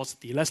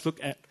reciprocity. Let's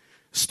look at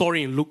a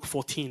story in Luke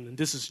 14. And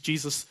this is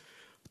Jesus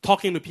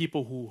talking to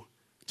people who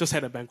just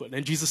had a banquet.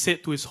 And Jesus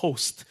said to his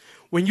host,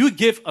 when you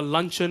give a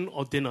luncheon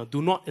or dinner,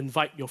 do not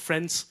invite your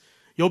friends,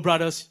 your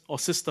brothers or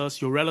sisters,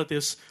 your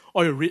relatives,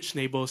 or your rich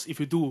neighbors. If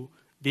you do,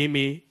 they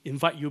may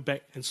invite you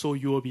back, and so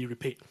you will be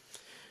repaid.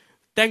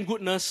 Thank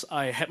goodness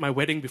I had my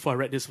wedding before I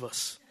read this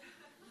verse,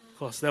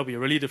 because that will be a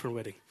really different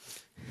wedding.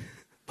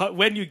 But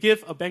when you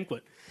give a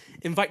banquet,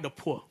 invite the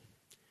poor,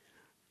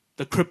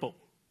 the crippled,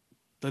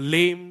 the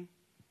lame,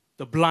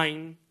 the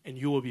blind, and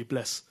you will be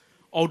blessed.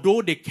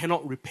 Although they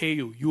cannot repay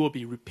you, you will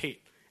be repaid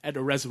at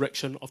the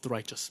resurrection of the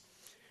righteous.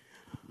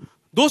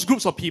 Those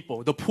groups of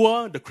people, the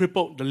poor, the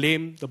crippled, the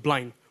lame, the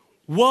blind,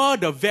 were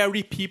the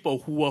very people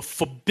who were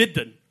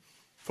forbidden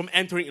from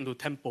entering into the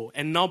temple,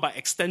 and now by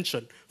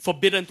extension,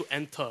 forbidden to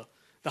enter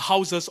the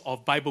houses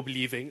of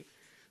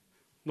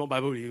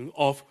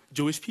of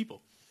Jewish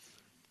people.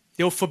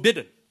 They were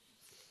forbidden.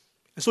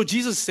 And so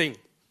Jesus is saying,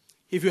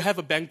 if you have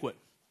a banquet,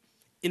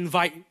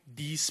 invite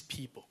these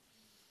people.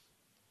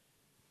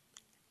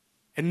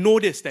 And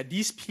notice that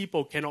these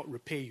people cannot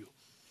repay you.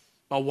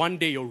 But one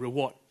day your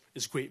reward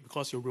is great,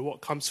 because your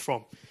reward comes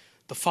from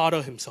the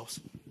Father himself.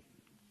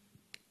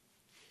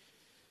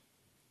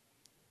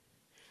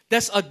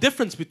 There's a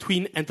difference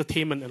between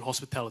entertainment and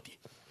hospitality.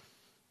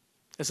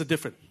 There's a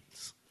difference.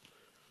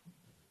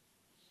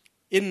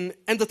 In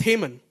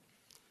entertainment,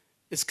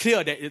 it's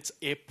clear that it's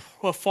a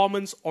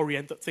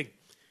performance-oriented thing.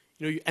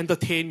 You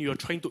entertain, you're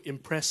trying to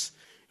impress,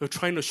 You're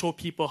trying to show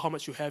people how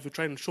much you have. You're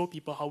trying to show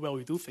people how well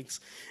you do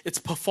things. It's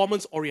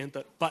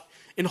performance-oriented. But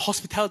in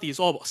hospitality, it's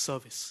all about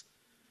service.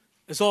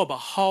 It's all about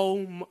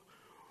how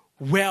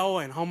well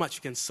and how much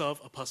you can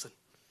serve a person.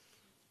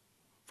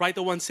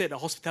 Writer once said that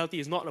hospitality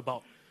is not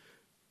about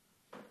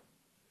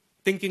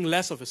thinking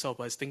less of yourself,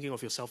 but it's thinking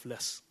of yourself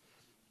less.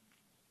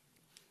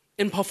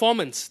 In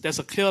performance, there's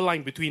a clear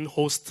line between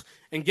host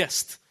and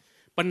guest.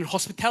 But in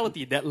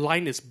hospitality, that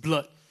line is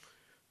blurred.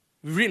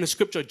 We read in the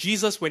scripture,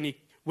 Jesus, when he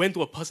went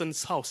to a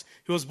person's house,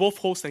 he was both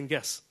host and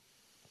guest.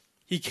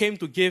 He came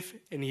to give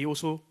and he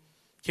also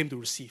came to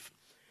receive.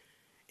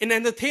 In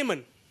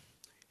entertainment,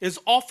 it's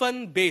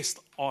often based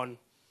on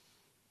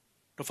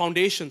the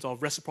foundations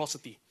of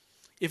reciprocity.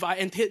 If I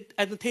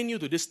entertain you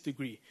to this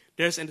degree,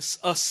 there's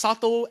a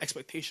subtle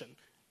expectation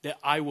that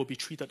I will be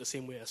treated the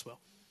same way as well.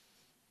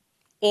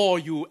 Or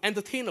you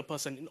entertain a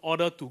person in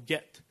order to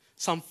get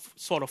some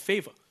sort of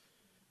favor.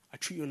 I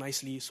treat you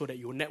nicely so that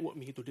you will network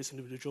me to this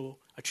individual.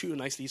 I treat you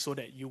nicely so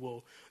that you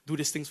will do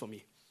these things for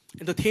me.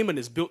 Entertainment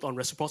is built on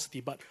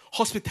reciprocity, but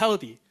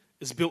hospitality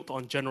is built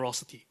on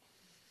generosity.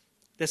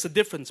 There's a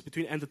difference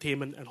between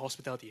entertainment and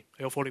hospitality.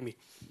 Are you following me?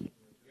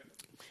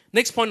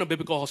 Next point of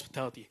biblical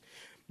hospitality.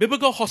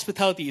 Biblical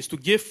hospitality is to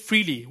give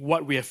freely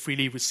what we have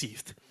freely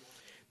received.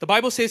 The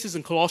Bible says this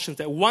in Colossians,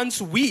 that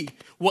once we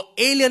were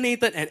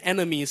alienated and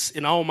enemies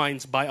in our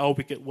minds by our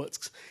wicked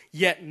works,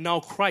 yet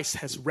now Christ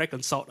has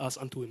reconciled us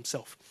unto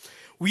himself.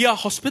 We are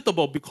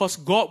hospitable because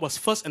God was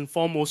first and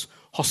foremost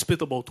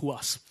hospitable to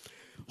us.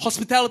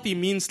 Hospitality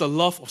means the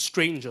love of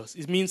strangers.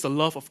 It means the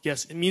love of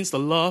guests. It means the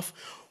love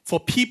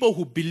for people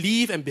who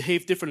believe and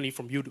behave differently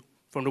from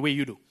the way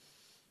you do.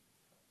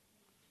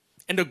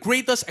 And the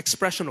greatest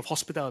expression of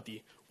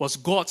hospitality was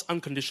God's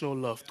unconditional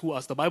love to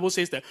us. The Bible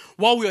says that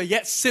while we were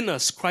yet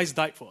sinners, Christ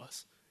died for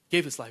us,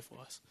 gave his life for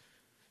us.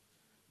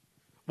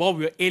 While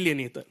we were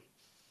alienated,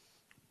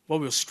 while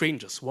we were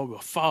strangers, while we were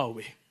far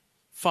away,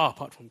 far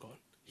apart from God,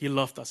 he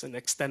loved us and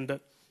extended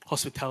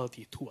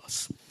hospitality to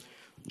us.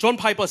 John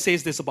Piper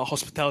says this about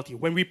hospitality.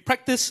 When we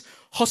practice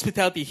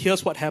hospitality,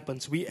 here's what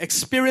happens. We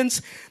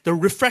experience the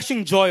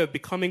refreshing joy of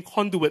becoming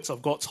conduits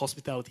of God's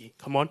hospitality.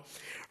 Come on.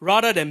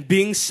 Rather than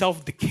being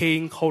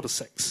self-decaying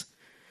cul-de-sacs.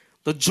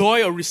 The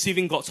joy of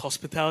receiving God's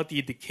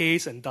hospitality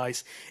decays and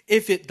dies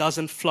if it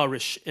doesn't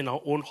flourish in our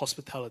own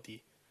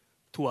hospitality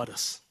to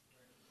others.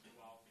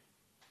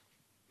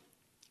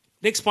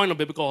 Next point of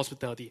biblical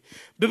hospitality.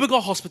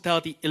 Biblical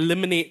hospitality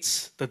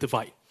eliminates the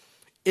divide.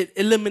 It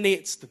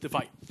eliminates the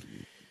divide.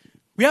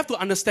 We have to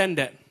understand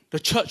that the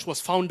church was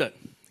founded,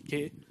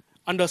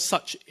 under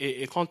such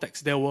a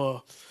context. There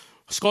were,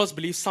 scholars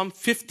believe, some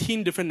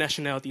 15 different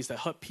nationalities that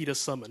heard Peter's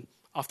sermon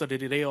after the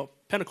day of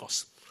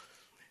Pentecost.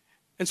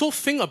 And so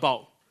think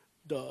about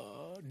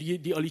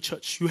the early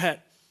church. You had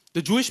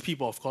the Jewish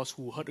people, of course,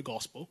 who heard the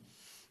gospel.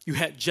 You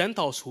had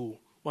Gentiles who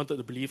wanted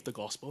to believe the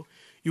gospel.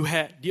 You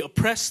had the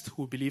oppressed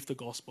who believed the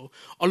gospel,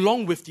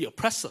 along with the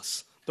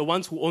oppressors, the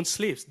ones who owned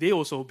slaves. They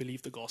also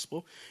believed the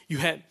gospel. You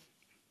had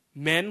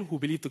men who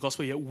believed the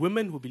gospel, yet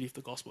women who believed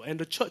the gospel. And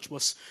the church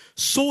was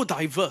so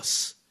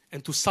diverse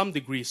and to some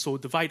degree so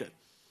divided.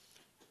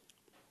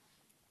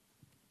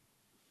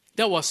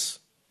 That was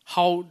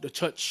how the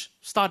church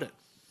started.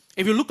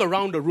 If you look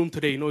around the room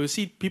today, you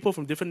see people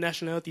from different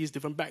nationalities,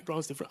 different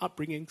backgrounds, different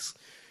upbringings.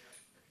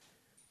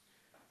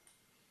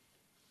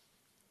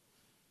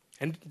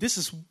 And this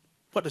is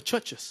what the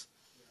church is.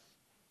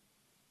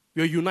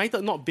 We are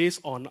united not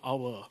based on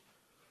our,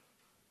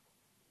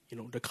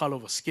 the color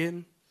of our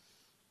skin,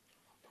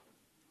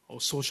 or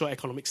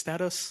socio-economic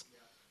status,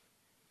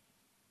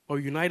 but we're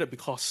united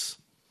because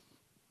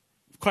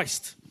of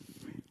Christ.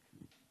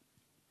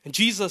 And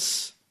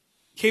Jesus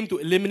came to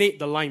eliminate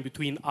the line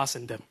between us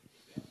and them.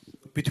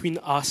 Between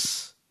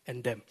us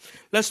and them.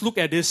 Let's look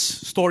at this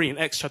story in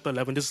Acts chapter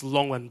 11. This is a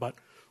long one, but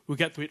we'll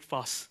get to it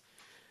fast.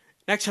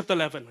 Acts chapter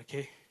 11,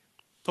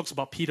 talks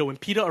about Peter. When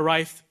Peter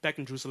arrived back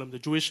in Jerusalem, the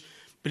Jewish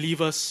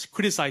believers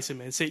criticized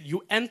him and said,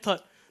 "You entered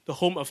the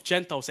home of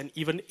Gentiles and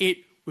even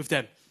ate with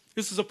them."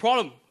 This is a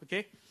problem,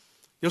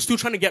 They're still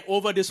trying to get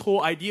over this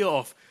whole idea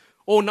of,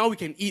 now we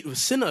can eat with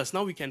sinners.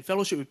 Now we can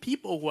fellowship with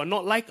people who are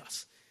not like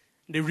us.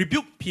 And they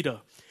rebuked Peter.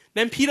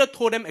 Then Peter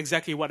told them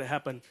exactly what had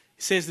happened.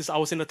 He says this, "I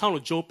was in the town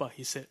of Joppa,"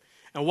 he said.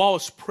 "And while I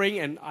was praying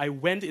and I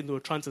went into a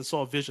trance and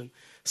saw a vision,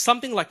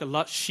 something like a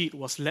large sheet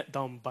was let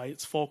down by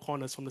its four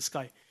corners from the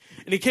sky.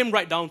 And it came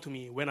right down to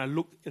me. When I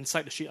looked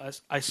inside the sheet,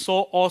 I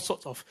saw all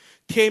sorts of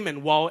tame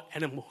and wild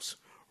animals,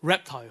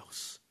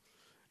 reptiles,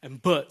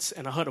 and birds.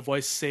 And I heard a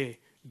voice say,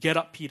 'Get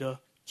up, Peter,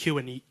 kill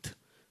and eat.'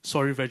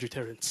 Sorry,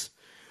 vegetarians."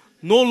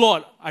 "No,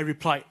 Lord," I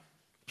replied.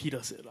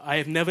 Peter said, "I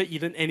have never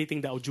eaten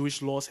anything that our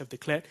Jewish laws have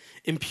declared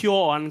impure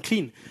or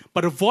unclean."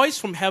 But a voice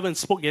from heaven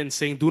spoke again,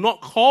 saying, "Do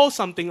not call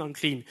something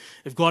unclean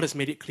if God has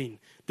made it clean."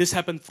 This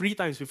happened 3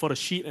 times before the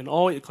sheet and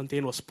all it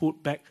contained was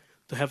put back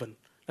to heaven.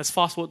 Let's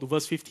fast forward to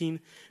verse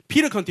 15.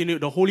 Peter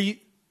continued, the Holy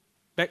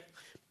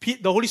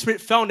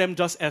Spirit fell on them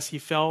just as he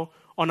fell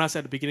on us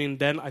at the beginning.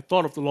 Then I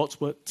thought of the Lord's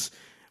words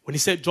when when he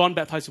said, John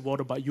baptized with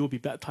water, but you will be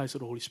baptized with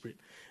the Holy Spirit.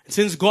 And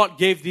since God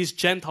gave these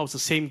Gentiles the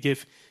same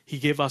gift he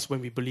gave us when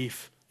we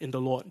believe in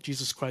the Lord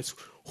Jesus Christ,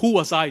 who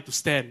was I to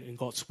stand in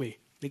God's way?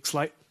 Next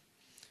slide.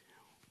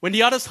 When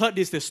the others heard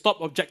this, they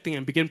stopped objecting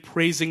and began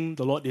praising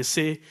the Lord. They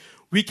say,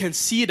 we can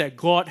see that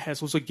God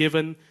has also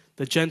given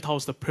the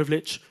Gentiles the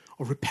privilege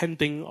of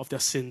repenting of their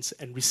sins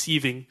and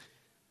receiving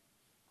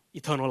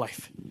eternal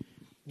life.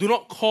 Do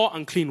not call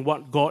unclean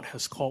what God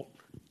has called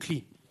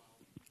clean.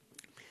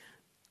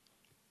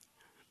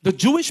 The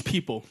Jewish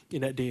people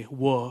in that day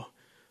were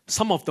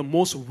some of the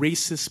most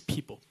racist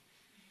people.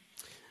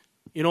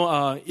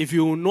 If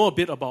you know a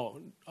bit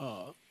about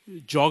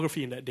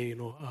geography in that day,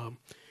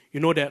 you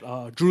know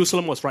that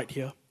Jerusalem was right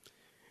here,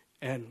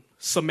 and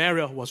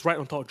Samaria was right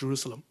on top of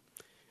Jerusalem,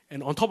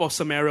 and on top of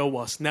Samaria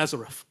was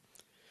Nazareth.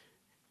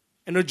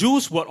 And the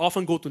Jews would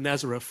often go to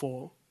Nazareth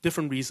for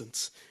different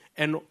reasons.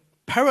 And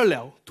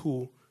parallel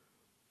to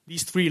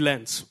these three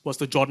lands was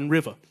the Jordan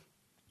River.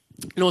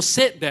 It was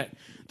said that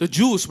the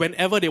Jews,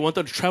 whenever they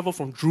wanted to travel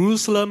from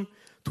Jerusalem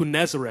to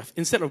Nazareth,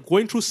 instead of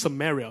going through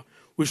Samaria,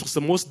 which was the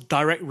most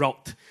direct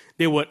route,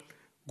 they would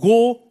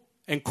go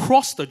and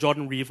cross the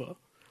Jordan River,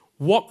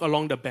 walk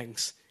along the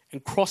banks,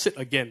 and cross it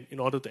again in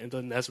order to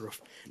enter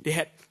Nazareth.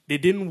 They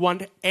didn't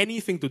want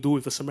anything to do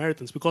with the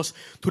Samaritans, because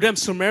to them,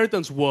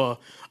 Samaritans were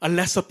a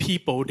lesser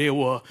people. They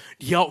were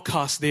the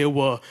outcasts. They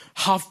were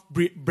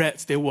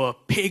half-breds. They were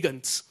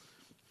pagans.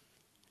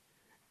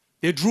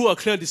 They drew a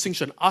clear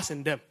distinction, us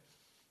and them.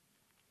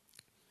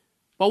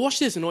 But watch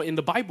this, in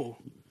the Bible,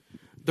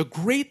 the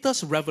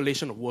greatest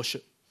revelation of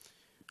worship,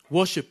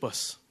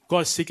 worshippers,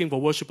 God is seeking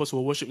for worshippers who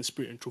will worship in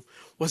spirit and truth,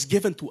 was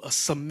given to a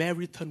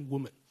Samaritan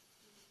woman.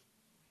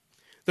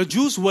 The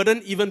Jews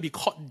wouldn't even be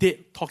caught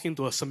dead talking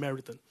to a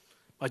Samaritan.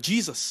 But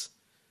Jesus,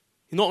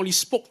 he not only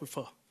spoke with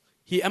her,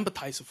 he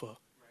empathized with her,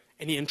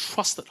 and he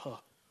entrusted her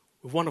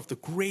with one of the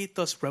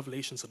greatest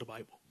revelations of the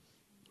Bible,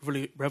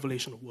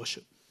 revelation of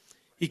worship.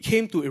 He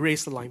came to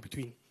erase the line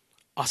between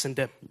us and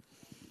them.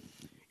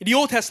 In the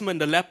Old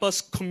Testament, the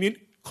lepers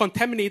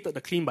contaminated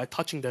the clean by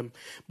touching them.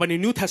 But in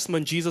the New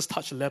Testament, Jesus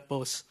touched the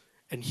lepers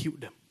and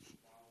healed them.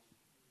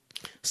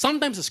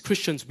 Sometimes as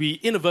Christians, we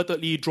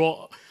inadvertently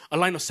draw a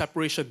line of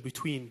separation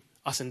between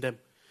us and them,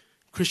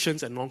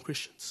 Christians and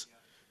non-Christians.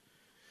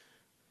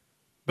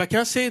 But can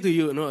I say to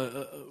you,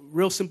 a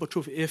real simple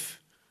truth, if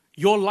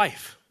your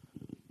life,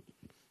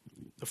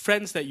 the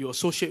friends that you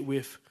associate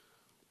with,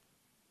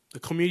 the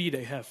community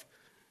they have,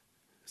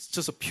 it's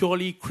just a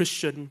purely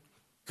Christian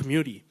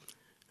community,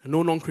 and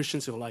no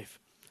non-Christians in your life,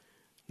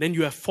 then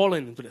you have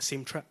fallen into the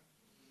same trap.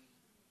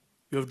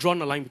 You have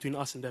drawn a line between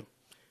us and them.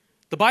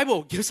 The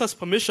Bible gives us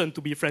permission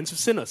to be friends with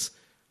sinners.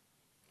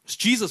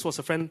 Jesus was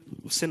a friend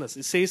of sinners.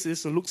 It says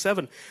this in Luke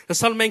 7. The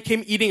Son of Man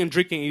came eating and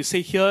drinking. And you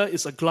say, here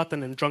is a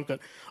glutton and drunkard,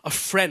 a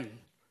friend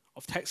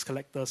of tax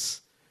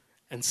collectors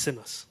and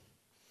sinners.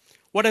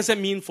 What does that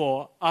mean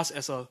for us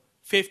as a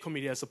faith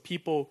community, as a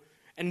people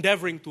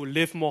endeavoring to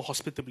live more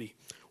hospitably?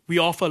 We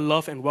offer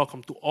love and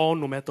welcome to all,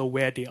 no matter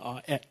where they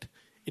are at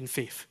in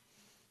faith.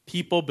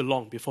 People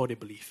belong before they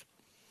believe.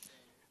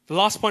 The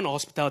last point of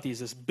hospitality is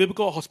this.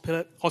 Biblical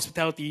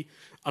hospitality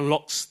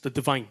unlocks the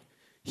divine.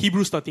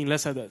 Hebrews 13,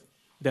 let's have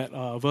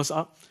that verse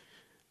up.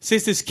 It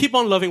says this, keep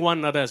on loving one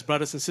another as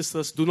brothers and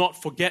sisters. Do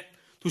not forget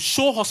to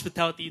show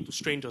hospitality to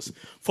strangers.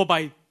 For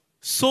by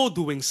so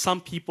doing,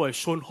 some people have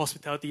shown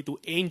hospitality to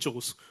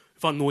angels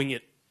without knowing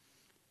it.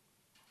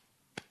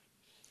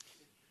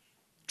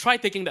 Try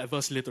taking that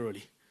verse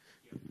literally.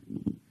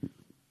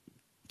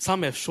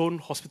 Some have shown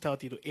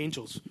hospitality to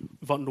angels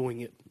without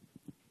knowing it.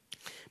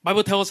 The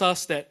Bible tells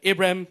us that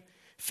Abraham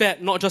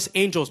fed not just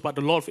angels, but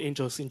the Lord of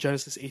angels in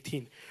Genesis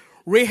 18.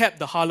 Rahab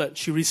the harlot,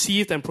 she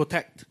received and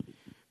protected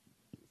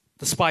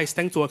the spies.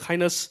 Thanks to her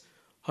kindness,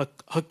 her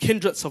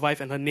kindred survived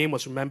and her name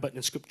was remembered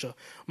in Scripture.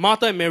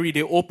 Martha and Mary,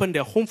 they opened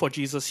their home for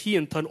Jesus. He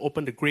in turn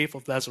opened the grave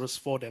of Lazarus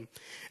for them.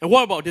 And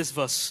what about this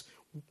verse?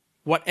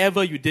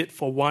 Whatever you did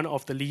for one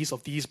of the least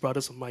of these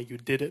brothers of mine, you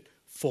did it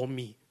for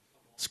me.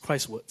 It's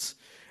Christ's words.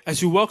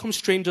 As you welcome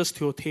strangers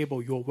to your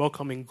table, you are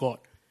welcoming God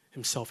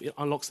himself. It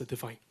unlocks the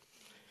divine.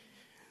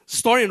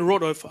 Story in the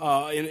road of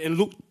in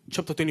Luke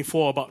chapter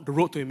 24 about the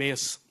road to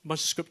Emmaus, much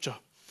scripture.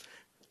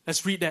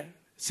 Let's read that. It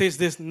says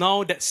this,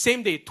 now that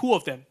same day, two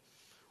of them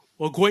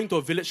were going to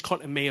a village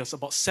called Emmaus,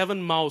 about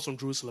 7 miles from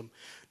Jerusalem.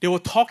 They were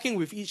talking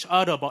with each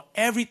other about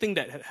everything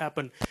that had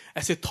happened.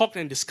 As they talked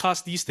and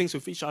discussed these things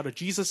with each other,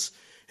 Jesus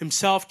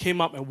himself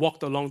came up and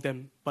walked along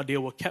them, but they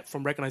were kept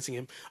from recognizing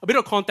him. A bit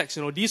of context,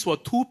 these were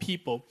two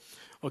people,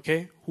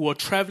 who were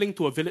traveling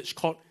to a village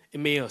called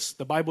Emmaus.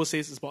 The Bible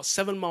says it's about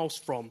 7 miles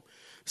from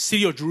the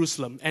city of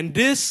Jerusalem. And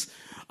this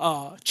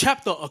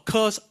chapter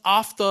occurs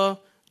after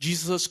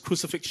Jesus'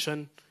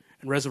 crucifixion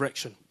and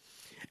resurrection.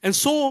 And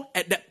so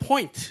at that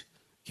point,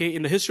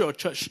 in the history of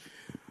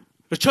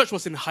the church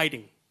was in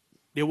hiding.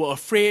 They were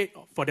afraid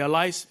for their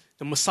lives.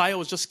 The Messiah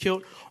was just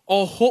killed.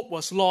 All hope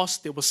was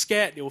lost. They were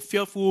scared. They were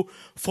fearful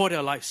for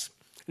their lives.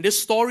 And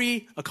this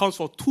story accounts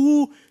for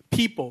two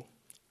people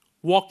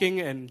walking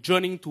and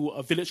journeying to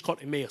a village called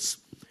Emmaus.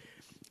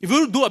 If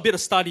you do a bit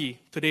of study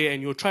today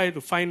and you try to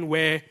find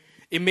where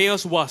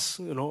Emmaus was,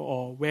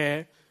 or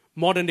where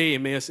modern day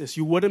Emmaus is,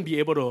 you wouldn't be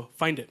able to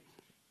find it.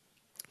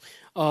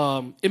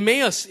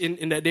 Emmaus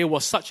in that day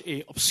was such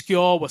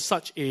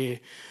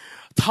a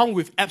town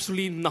with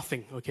absolutely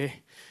nothing,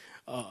 okay?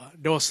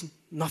 There was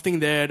nothing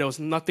there. There was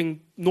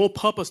no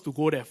purpose to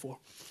go there for,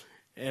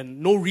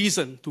 and no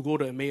reason to go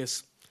to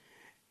Emmaus.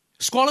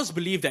 Scholars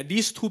believe that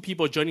these two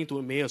people journeying to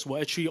Emmaus were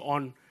actually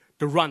on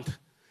the run.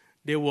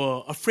 They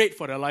were afraid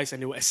for their lives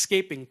and they were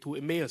escaping to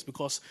Emmaus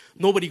because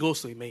nobody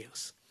goes to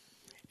Emmaus.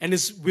 And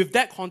it's with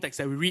that context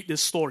that we read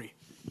this story.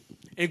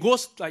 It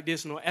goes like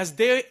this, as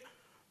they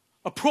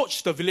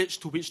approached the village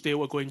to which they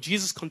were going,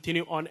 Jesus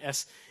continued on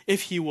as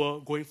if he were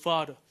going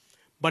farther.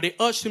 But they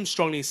urged him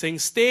strongly, saying,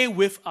 "Stay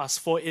with us,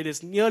 for it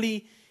is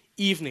nearly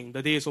evening.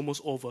 The day is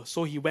almost over."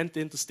 So he went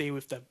in to stay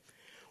with them.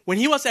 When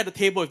he was at the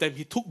table with them,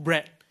 he took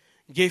bread,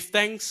 gave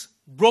thanks,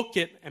 broke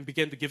it, and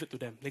began to give it to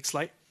them. Next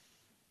slide.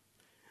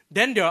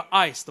 Then their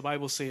eyes, the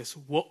Bible says,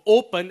 were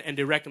opened and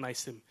they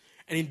recognized him.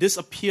 And he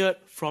disappeared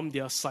from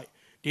their sight.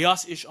 They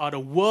asked each other,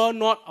 "Were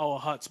not our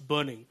hearts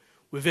burning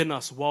within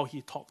us while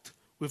he talked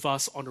with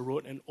us on the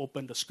road and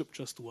opened the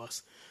scriptures to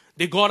us?"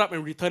 They got up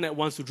and returned at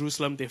once to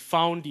Jerusalem. They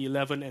found the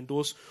 11 and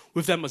those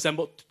with them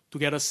assembled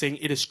together, saying,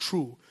 "It is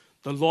true,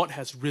 the Lord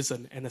has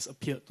risen and has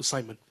appeared to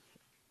Simon."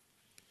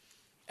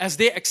 As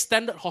they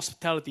extended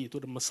hospitality to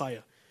the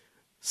Messiah,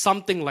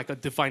 something like a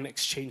divine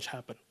exchange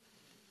happened.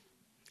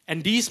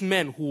 And these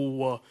men who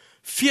were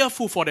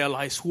fearful for their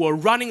lives, who were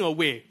running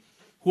away,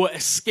 who were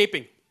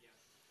escaping,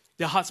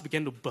 their hearts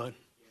began to burn.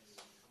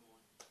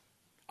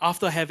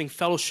 After having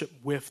fellowship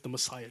with the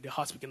Messiah, their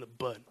hearts began to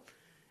burn.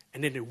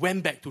 And then they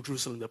went back to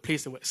Jerusalem, the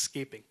place they were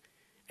escaping,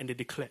 and they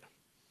declared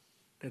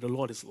that the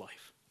Lord is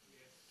alive.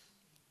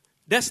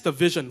 That's the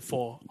vision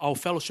for our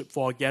fellowship,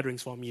 for our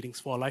gatherings, for our meetings,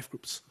 for our life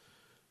groups.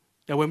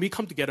 That when we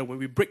come together, when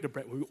we break the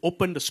bread, when we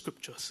open the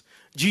scriptures,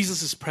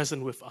 Jesus is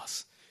present with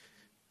us.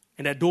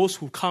 And that those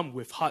who come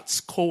with hearts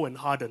cold and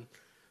hardened,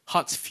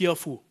 hearts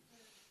fearful,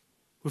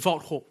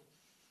 without hope,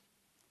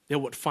 they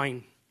would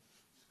find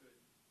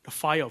the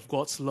fire of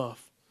God's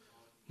love,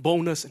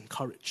 boldness and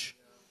courage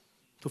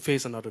to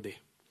face another day.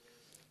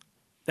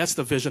 That's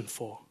the vision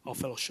for our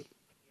fellowship.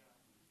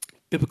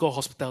 Biblical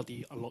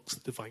hospitality unlocks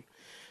the divine.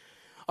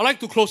 I'd like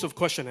to close with a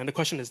question, and the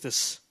question is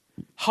this: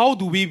 how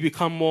do we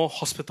become more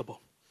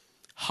hospitable?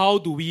 How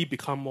do we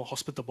become more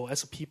hospitable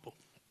as a people?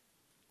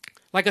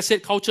 Like I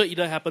said, culture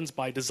either happens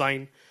by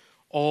design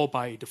or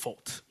by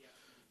default.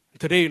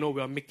 Today,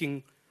 we are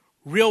making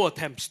real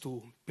attempts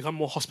to become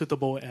more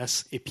hospitable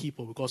as a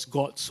people because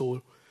God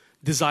so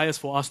desires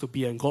for us to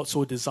be, and God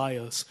so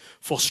desires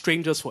for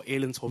strangers, for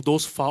aliens, for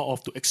those far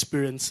off to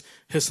experience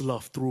his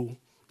love through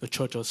the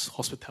church's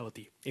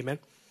hospitality. Amen?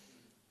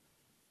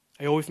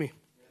 Are you all with me?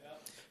 Yeah.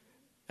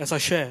 As I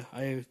share,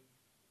 I'm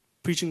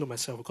preaching to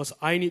myself because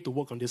I need to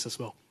work on this as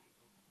well.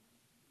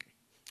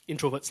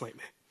 Introvert's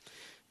nightmare.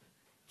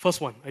 First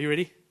one, are you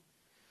ready?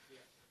 Yeah.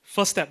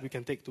 First step we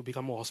can take to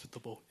become more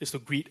hospitable is to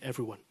greet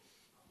everyone.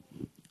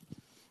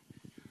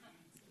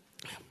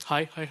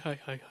 Hi.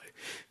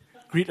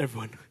 Greet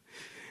everyone.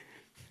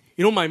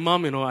 My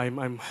mom,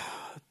 I'm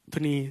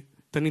turning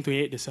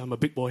 28 this year. I'm a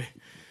big boy.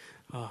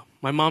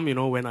 My mom,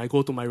 when I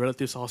go to my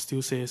relatives' house,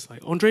 still says,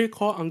 like, "Andre,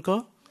 call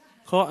uncle,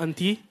 call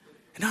auntie."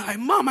 And I'm like,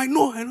 "Mom, I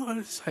know.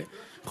 It's like,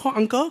 call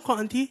uncle, call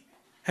auntie.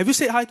 Have you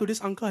said hi to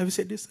this uncle? Have you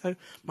said this?"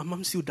 My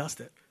mom still does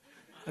that.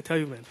 I tell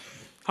you, man.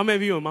 How many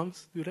of your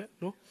moms do that?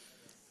 No?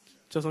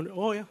 Just Andre?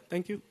 Oh, yeah,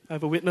 thank you. I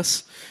have a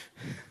witness.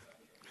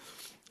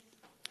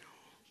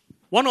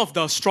 One of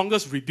the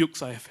strongest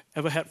rebukes I have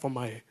ever had from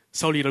my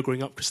cell leader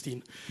growing up,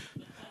 Christine.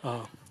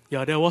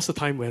 There was a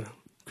time when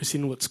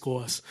Christine would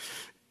scold us.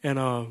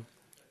 And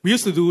we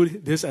used to do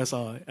this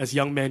as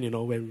young men,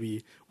 when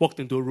we walked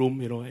into a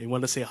room, and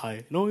wanted to say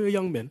hi. You're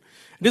young men.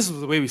 And this is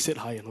the way we said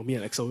hi, me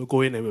and Axel. We'll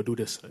go in and we'll do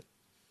this. Right?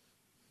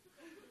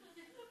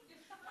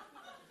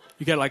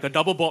 You get like a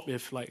double bob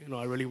if, I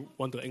really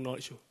want to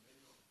acknowledge you.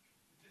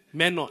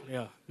 Men not.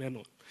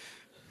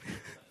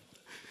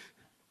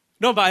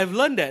 No, but I've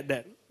learned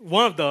that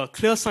one of the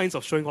clear signs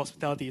of showing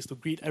hospitality is to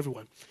greet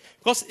everyone.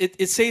 Because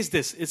it says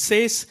this. It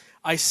says,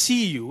 "I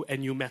see you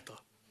and you matter."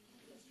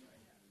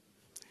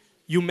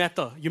 You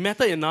matter. You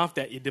matter enough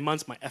that it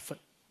demands my effort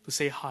to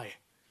say hi.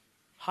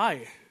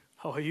 Hi,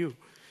 how are you?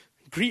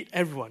 Greet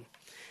everyone.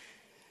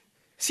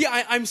 See,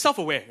 I'm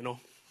self-aware,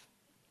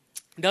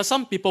 There are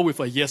some people with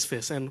a yes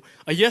face, and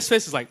a yes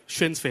face is like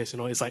Xuan's face,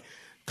 It's like,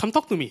 "Come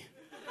talk to me.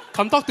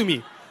 Come talk to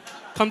me.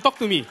 Come talk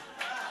to me.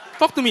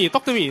 Talk to me,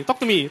 talk to me, talk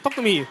to me, talk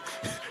to me."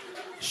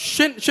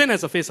 Xuan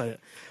has a face like that.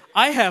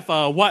 I have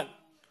what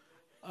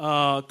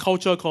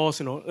culture calls,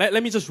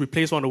 let me just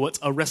replace one of the words,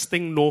 a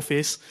resting no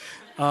face.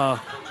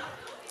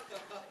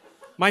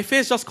 My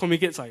face just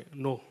communicates like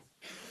no.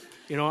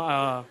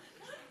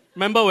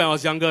 Remember when I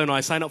was younger,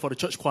 I signed up for the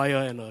church choir,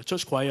 and the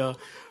church choir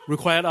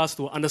required us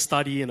to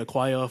understudy in the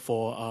choir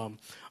for,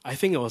 I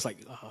think it was like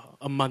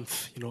a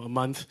month, a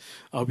month.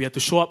 We had to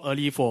show up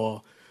early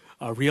for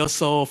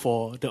rehearsal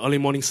for the early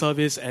morning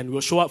service, and we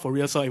would show up for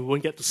rehearsal and we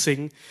wouldn't get to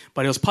sing,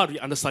 but it was part of the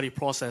understudy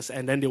process,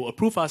 and then they would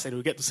approve us and we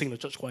would get to sing the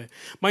church choir.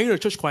 Mind you, the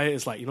church choir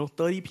is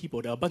 30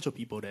 people. There are a bunch of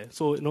people there.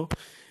 So,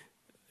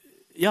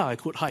 yeah, I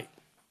could hide.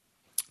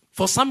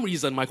 For some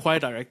reason, my choir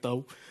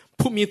director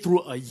put me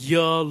through a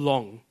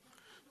year-long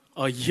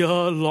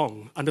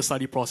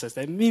understudy process.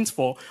 That means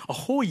for a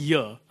whole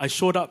year, I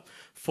showed up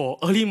for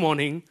early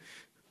morning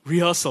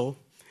rehearsal,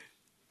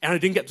 and I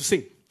didn't get to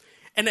sing.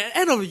 And at the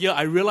end of the year,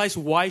 I realized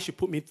why she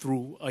put me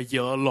through a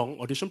year-long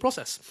audition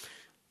process.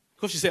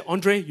 Because she said,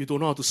 Andre, you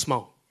don't know how to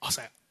smile. I was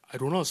like, I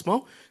don't know how to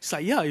smile? She's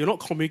like, yeah, you're not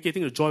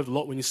communicating the joy of the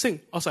Lord when you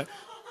sing. I was like,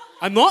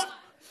 I'm not?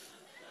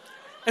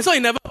 And so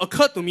it never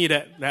occurred to me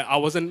that I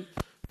wasn't...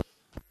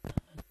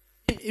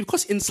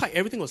 Because inside,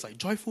 everything was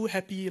joyful,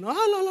 happy, la,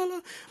 la,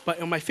 la.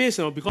 But on my face,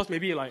 because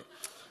maybe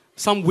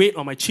some weight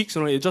on my cheeks,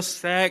 it just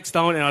sags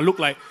down and I look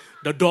like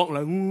the dog,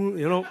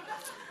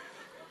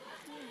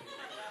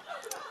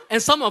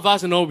 And some of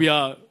us, we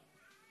are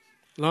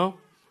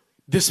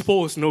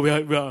disposed, we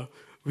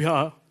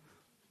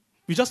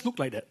just look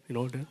like that,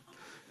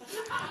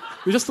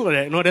 We just look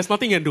like that, there's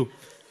nothing you can do,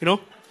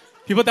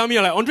 People tell me,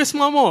 Andre,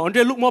 smile more,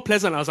 Andre, look more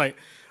pleasant. I was like,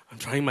 I'm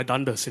trying my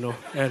darndest,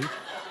 and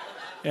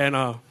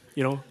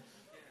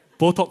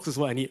Botox is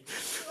what I need.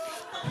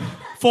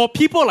 For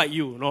people like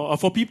you, or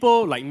for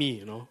people like me,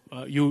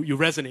 you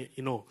resonate,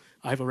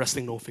 I have a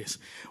resting no face.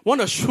 One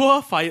of the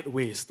surefire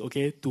ways,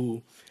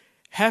 to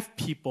have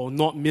people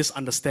not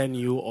misunderstand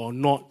you or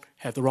not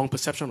have the wrong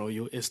perception of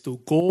you is to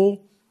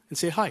go and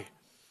say hi.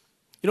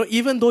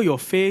 Even though your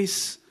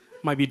face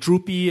might be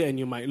droopy and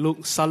you might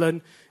look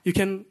sullen, you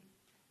can,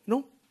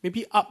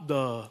 maybe up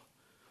the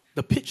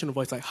pitch in the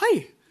voice,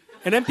 hi.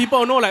 And then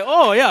people know,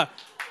 oh yeah,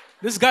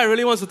 this guy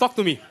really wants to talk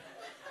to me.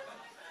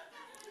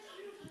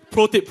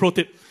 Pro tip,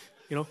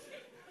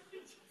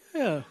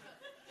 Yeah.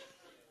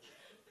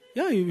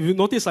 Yeah, you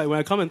notice when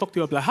I come and talk to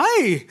you, I'll be like,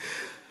 hi!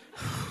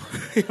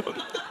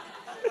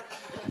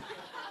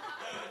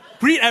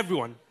 Greet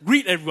everyone.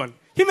 Can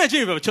you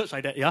imagine if you have a church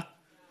like that, yeah?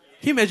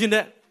 Can you imagine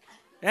that?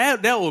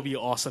 That would be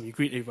awesome, you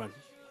greet everyone.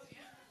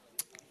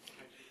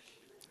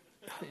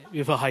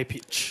 With a high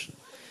pitch.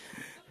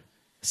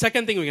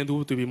 Second thing we can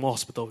do to be more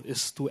hospitable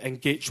is to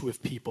engage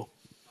with people.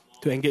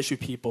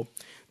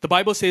 The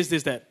Bible says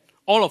this, that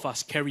all of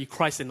us carry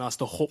Christ in us,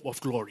 the hope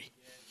of glory.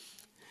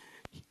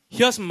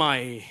 Here's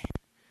my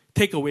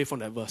takeaway from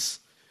that verse.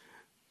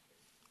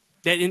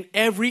 That in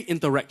every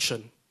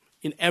interaction,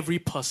 in every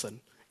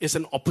person, is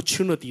an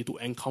opportunity to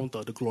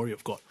encounter the glory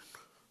of God.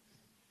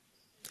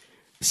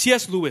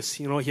 C.S. Lewis,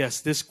 he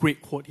has this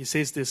great quote. He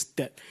says this,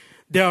 that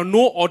there are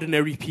no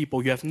ordinary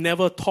people. You have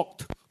never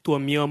talked to a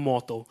mere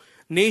mortal.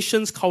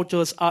 Nations,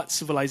 cultures, arts,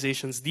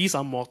 civilizations, these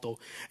are mortal,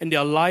 and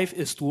their life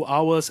is to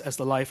ours as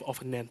the life of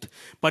an ant.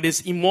 But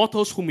it's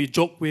immortals whom we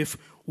joke with,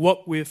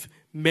 work with,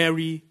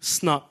 marry,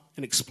 snub,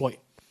 and exploit.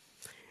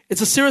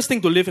 It's a serious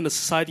thing to live in a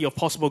society of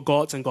possible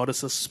gods and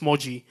goddesses, small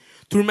g,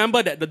 to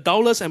remember that the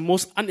dullest and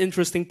most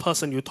uninteresting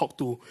person you talk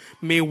to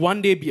may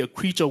one day be a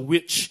creature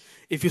which,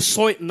 if you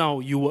saw it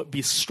now, you would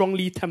be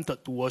strongly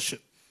tempted to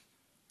worship.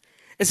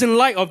 It's in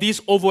light of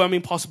these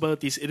overwhelming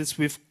possibilities, it is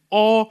with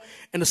awe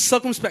and the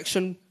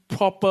circumspection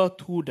proper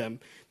to them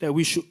that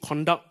we should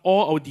conduct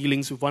all our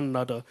dealings with one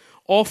another,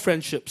 all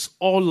friendships,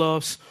 all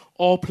loves,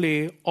 all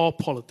play, all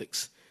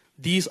politics.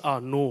 These are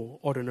no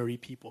ordinary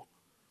people.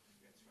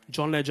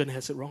 John Legend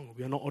has it wrong.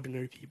 We are not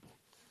ordinary people.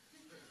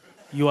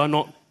 You are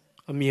not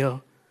a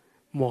mere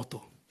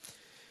mortal.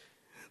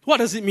 What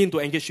does it mean to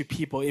engage with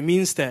people? It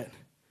means that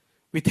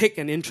we take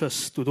an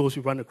interest to those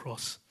we run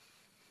across.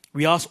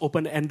 We ask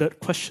open-ended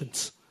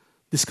questions,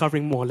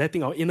 discovering more,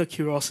 letting our inner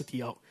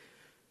curiosity out.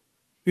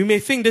 We may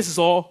think this is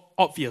all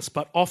obvious,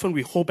 but often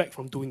we hold back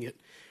from doing it.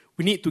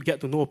 We need to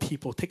get to know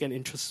people, take an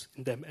interest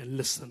in them, and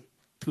listen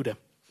to them.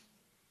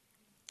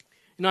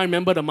 I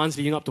remember the months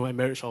leading up to my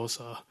marriage, I was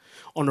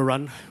on a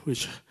run,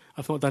 which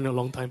I've not done in a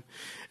long time.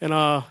 And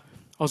I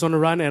was on a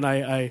run, and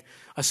I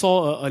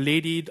saw a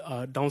lady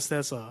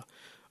downstairs,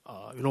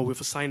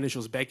 with a sign that she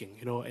was begging,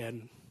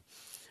 and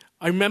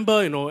I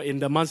remember, in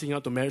the months leading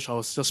up to marriage, I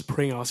was just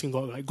praying, asking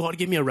God, God,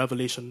 give me a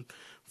revelation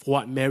for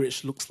what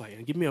marriage looks like,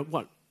 and give me a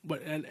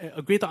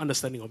greater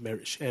understanding of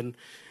marriage. And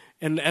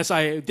as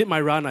I did my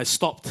run, I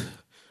stopped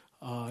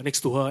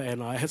next to her,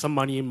 and I had some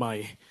money in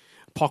my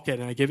pocket,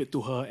 and I gave it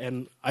to her,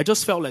 and I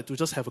just felt like to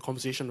just have a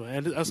conversation with her.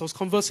 And as I was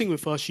conversing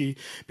with her, she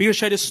began to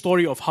share this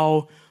story of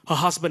how her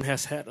husband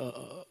has had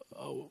a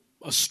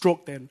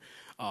stroke and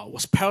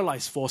was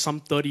paralyzed for some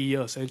 30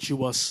 years, and she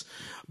was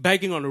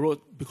begging on the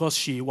road because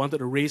she wanted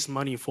to raise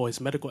money for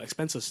his medical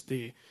expenses.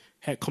 They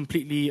had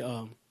completely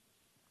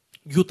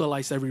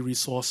utilized every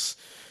resource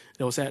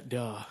that was at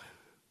their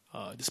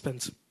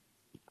dispense.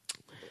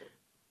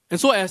 And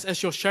so as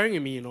she was sharing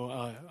with me,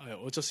 I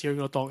was just hearing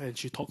her talk, and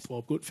she talked for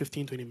a good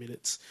 15-20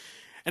 minutes.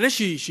 And then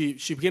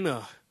she began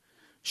to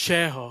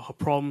share her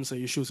problems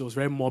and issues. It was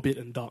very morbid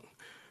and dark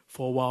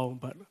for a while,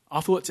 but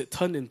afterwards it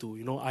turned into,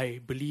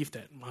 I believe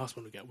that my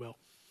husband will get well.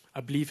 I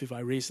believe if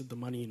I raise the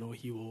money,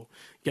 he will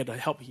get the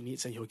help he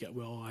needs and he'll get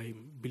well.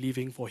 I'm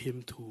believing for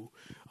him to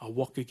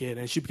walk again.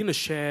 And she began to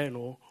share,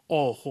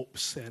 all her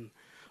hopes and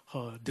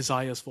her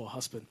desires for a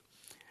husband.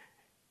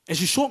 And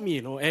she showed me,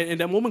 and in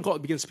that moment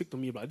God began to speak to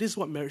me about this is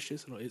what marriage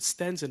is. It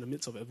stands in the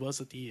midst of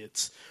adversity.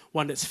 It's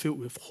one that's filled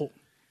with hope,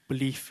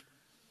 belief.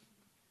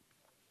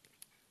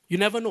 You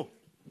never know.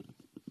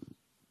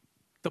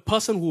 The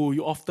person who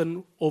you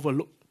often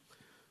overlook,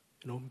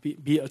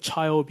 be it a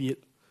child, be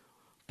it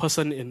a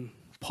person in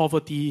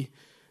poverty,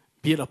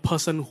 be it a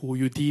person who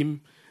you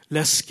deem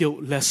less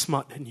skilled, less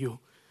smart than you,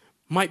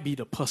 might be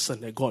the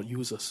person that God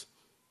uses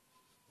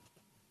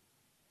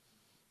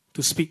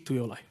to speak to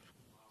your life.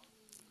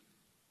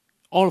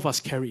 All of us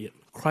carry it.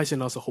 Christ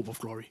in us, the hope of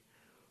glory.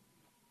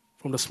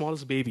 From the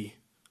smallest baby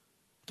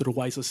to the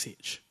wisest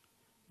sage,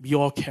 we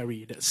all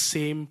carry that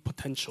same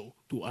potential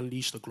to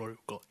unleash the glory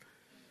of God.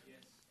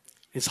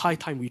 It's high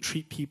time we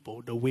treat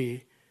people the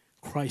way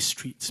Christ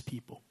treats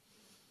people.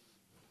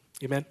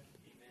 Amen?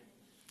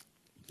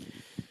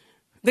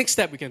 Next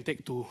step we can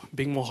take to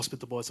being more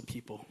hospitable as a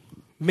people.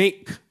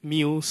 Make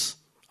meals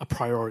a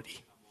priority.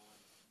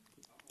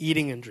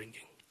 Eating and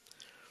drinking.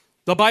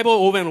 The Bible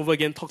over and over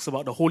again talks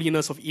about the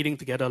holiness of eating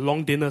together,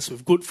 long dinners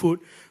with good food,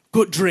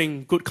 good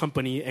drink, good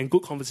company, and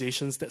good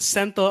conversations that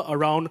center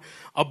around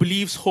our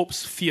beliefs,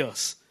 hopes,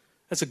 fears.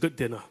 That's a good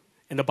dinner.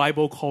 And the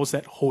Bible calls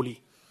that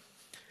holy.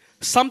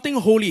 Something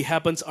holy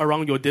happens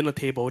around your dinner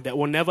table that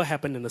will never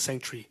happen in the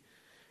sanctuary.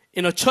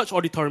 In a church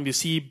auditorium, you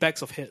see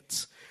backs of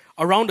heads.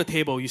 Around the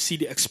table, you see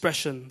the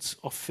expressions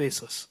of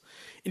faces.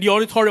 In the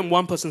auditorium,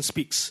 one person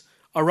speaks.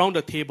 Around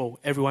the table,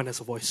 everyone has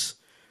a voice.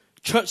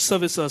 Church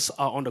services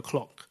are on the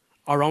clock.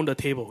 Around the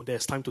table,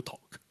 there's time to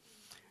talk.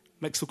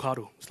 Max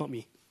Lucado, it's not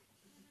me.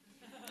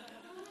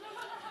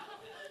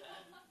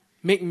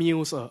 Make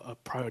meals a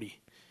priority.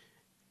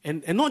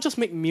 And not just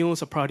make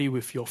meals a priority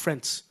with your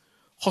friends.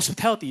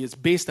 Hospitality, its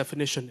base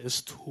definition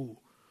is to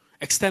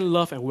extend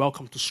love and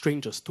welcome to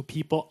strangers, to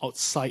people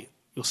outside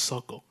your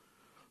circle.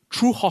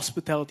 True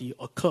hospitality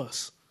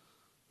occurs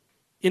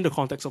in the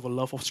context of a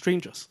love of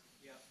strangers.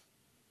 Yeah.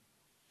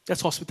 That's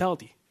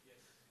hospitality. Yes.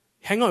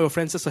 Hang out with your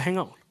friends, that's a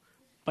hangout.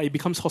 But it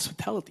becomes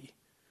hospitality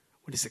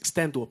when it's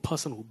extended to a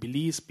person who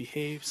believes,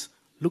 behaves,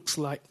 looks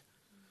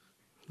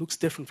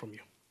different from you.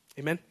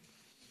 Amen?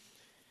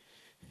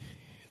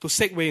 To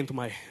segue into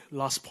my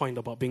last point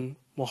about being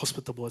more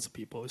hospitable as a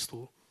people is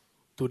to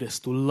do this,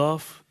 to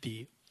love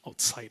the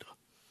outsider.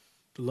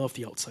 To love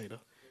the outsider.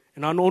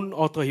 An unknown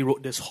author, he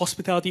wrote this: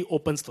 hospitality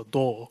opens the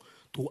door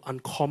to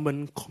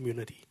uncommon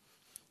community.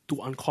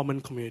 To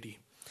uncommon community.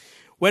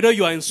 Whether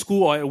you are in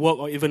school or at work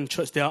or even in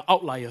church, there are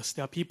outliers.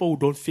 There are people who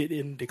don't fit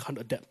in, they can't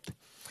adapt.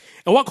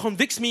 And what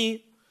convicts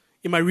me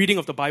in my reading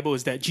of the Bible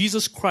is that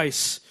Jesus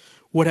Christ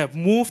would have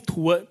moved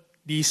toward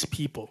these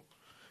people.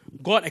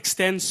 God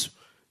extends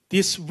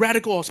this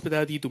radical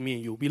hospitality to me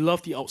and you. We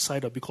love the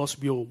outsider because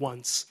we were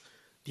once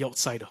the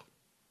outsider.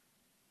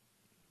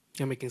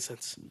 That making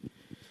sense?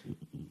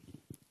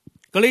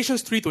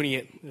 Galatians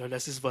 3:28,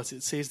 that's this verse.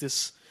 It says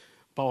this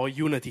about our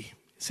unity.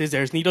 It says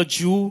there is neither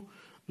Jew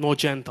nor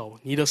Gentile,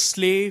 neither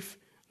slave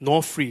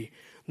nor free,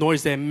 nor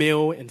is there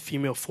male and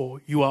female,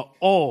 for you are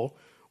all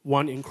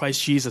one in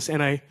Christ Jesus.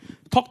 And I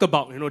talked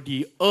about,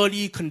 the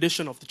early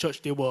condition of the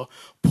church. They were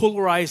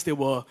polarized, they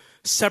were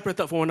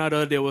separated from one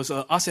another, there was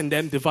a us and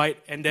them divide,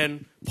 and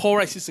then Paul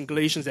writes this in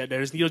Galatians that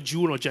there is neither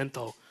Jew nor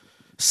Gentile,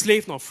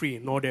 slave nor free,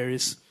 nor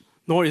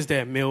is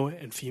there male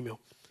and female.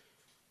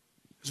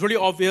 It's really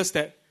obvious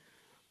that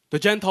the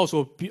Gentiles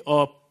were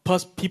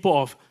people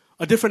of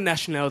a different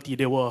nationality.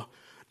 They were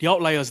the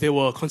outliers. They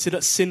were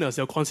considered sinners.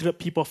 They were considered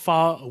people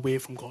far away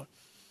from God.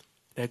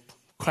 That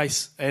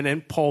Christ, and then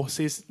Paul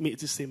made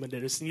this statement: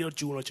 there is neither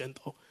Jew nor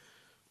Gentile.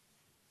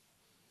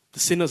 The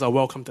sinners are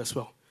welcomed as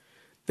well.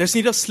 There's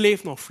neither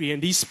slave nor free,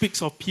 and this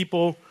speaks of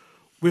people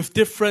with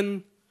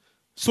different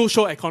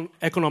social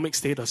economic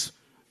status,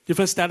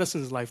 different status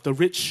in life, the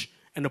rich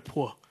and the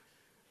poor.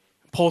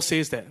 Paul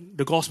says that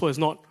the gospel is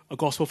not a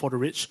gospel for the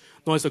rich,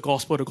 nor is the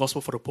gospel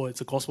for the poor.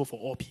 It's a gospel for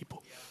all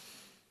people. Yeah.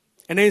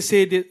 And then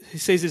he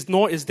says this,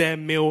 nor is there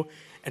male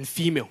and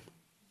female.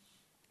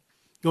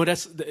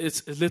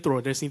 It's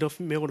literal. There's neither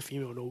male nor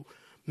female. No.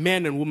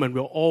 Men and women,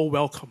 we're all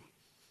welcome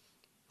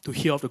to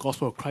hear of the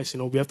gospel of Christ.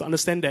 We have to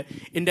understand that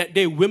in that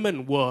day,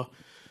 women were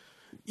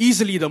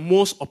easily the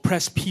most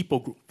oppressed people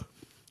group.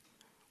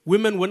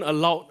 Women weren't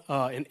allowed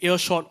an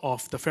earshot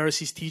of the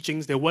Pharisees'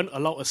 teachings. They weren't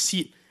allowed a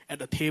seat at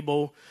the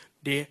table.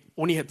 They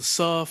only had to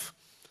serve.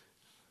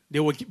 They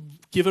were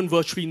given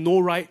virtually no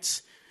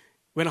rights.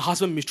 When a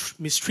husband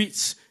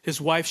mistreats his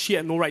wife, she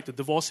had no right to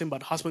divorce him, but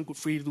the husband could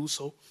freely do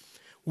so.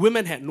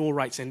 Women had no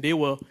rights, and they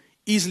were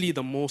easily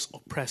the most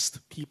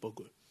oppressed people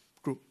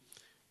group.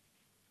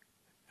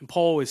 And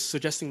Paul is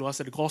suggesting to us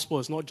that the gospel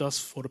is not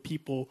just for the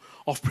people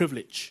of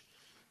privilege,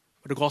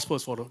 but the gospel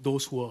is for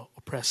those who are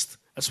oppressed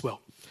as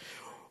well.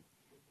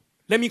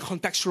 Let me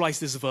contextualize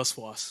this verse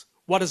for us.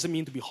 What does it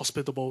mean to be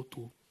hospitable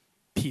to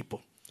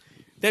people?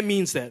 That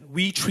means that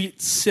we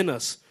treat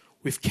sinners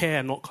with care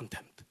and not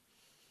contempt.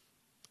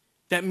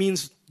 That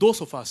means those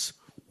of us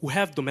who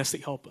have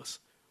domestic helpers,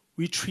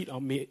 we treat our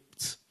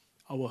mates,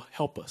 our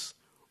helpers,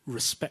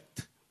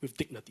 respect, with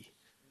dignity.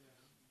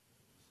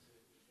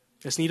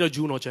 There's neither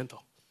Jew nor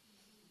Gentile.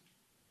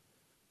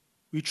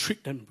 We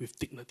treat them with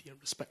dignity and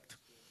respect.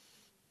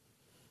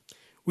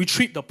 We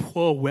treat the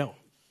poor well,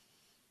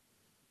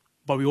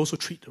 but we also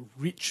treat the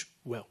rich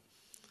well.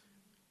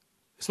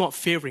 It's not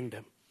favoring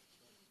them,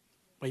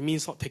 but it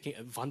means not taking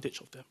advantage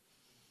of them.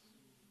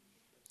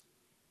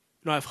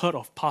 I've heard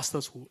of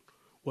pastors who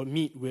will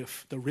meet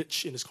with the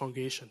rich in his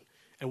congregation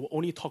and will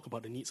only talk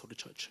about the needs of the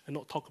church and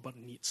not talk about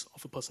the needs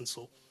of a person's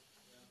soul.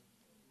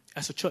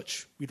 As a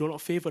church, we do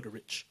not favor the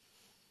rich,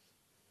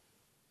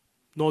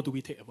 nor do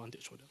we take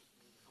advantage of them.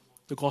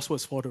 The gospel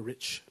is for the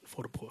rich and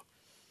for the poor.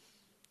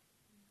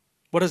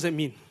 What does it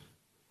mean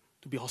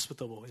to be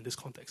hospitable in this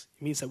context?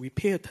 It means that we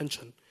pay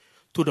attention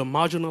to the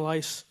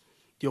marginalized,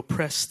 the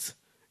oppressed,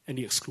 and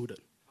the excluded.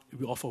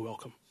 We offer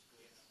welcome.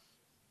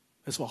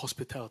 That's what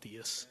hospitality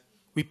is.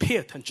 We pay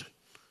attention.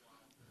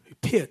 We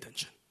pay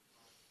attention.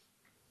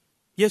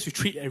 Yes, we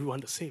treat everyone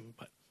the same,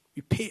 but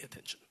we pay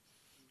attention.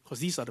 Because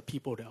these are the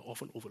people that are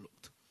often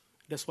overlooked.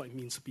 That's what it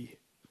means to be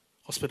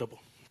hospitable.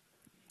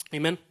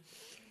 Amen?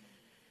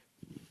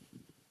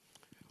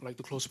 I'd like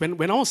to close.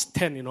 When I was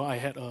 10, I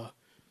had a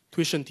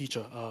tuition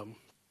teacher.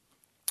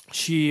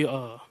 She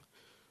was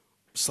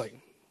like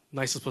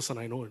nicest person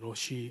I know.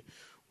 She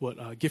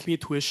would give me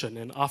tuition,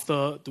 and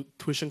after the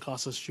tuition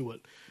classes, she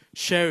would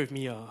share with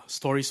me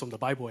stories from the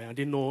Bible. And I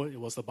didn't know it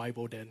was the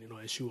Bible then,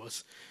 and she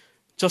was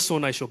just so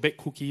nice. She'll bake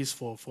cookies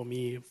for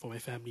me, for my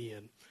family,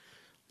 and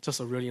just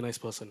a really nice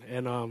person.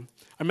 And I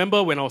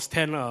remember when I was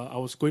 10, I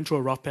was going through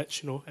a rough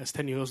patch, as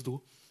 10-year-olds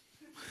do.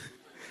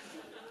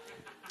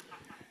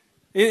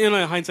 In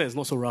hindsight, it's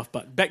not so rough,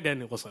 but back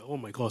then it was like, oh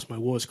my gosh, my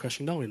world is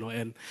crashing down,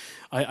 And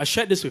I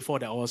shared this before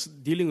that I was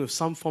dealing with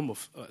some form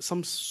of,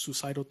 some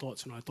suicidal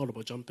thoughts, I thought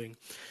about jumping.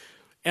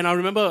 And I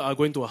remember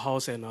going to a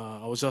house and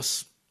I was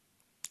just,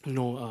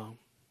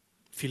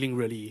 feeling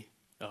really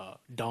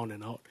down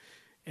and out.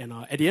 And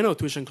at the end of the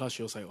tuition class,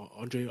 she was like, oh,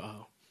 Andre,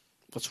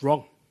 what's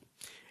wrong?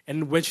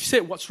 And when she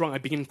said, what's wrong, I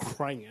began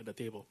crying at the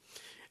table.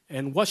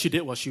 And what she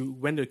did was she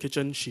went to the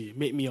kitchen, she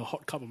made me a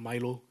hot cup of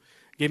Milo,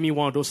 gave me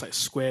one of those like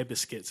square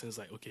biscuits, and it's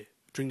like, okay,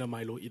 drink the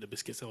Milo, eat the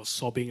biscuits. And I was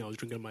sobbing, I was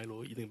drinking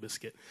Milo, eating the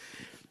biscuit,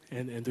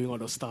 and doing all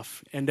that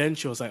stuff. And then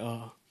she was like,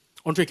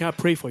 Andre, can I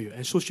pray for you?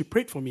 And so she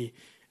prayed for me.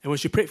 And when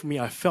she prayed for me,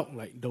 I felt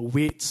like the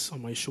weights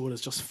on my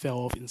shoulders just fell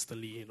off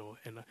instantly,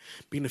 and I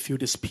began to feel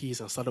this peace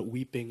and started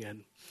weeping.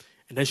 And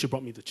then she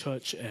brought me to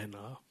church, and,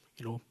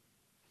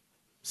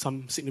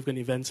 some significant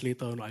events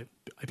later, I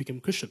became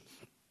a Christian.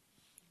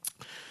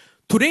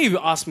 Today, if you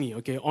ask me,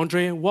 okay,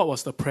 Andre, what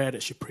was the prayer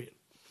that she prayed?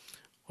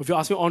 If you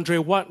ask me, Andre,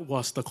 what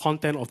was the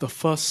content of the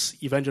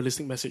first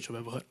evangelistic message I've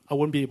ever heard? I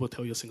won't be able to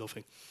tell you a single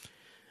thing.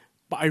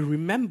 But I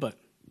remembered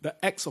the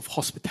acts of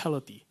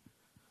hospitality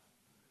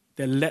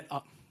that led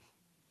up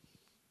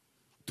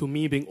to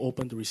me being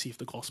open to receive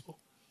the gospel.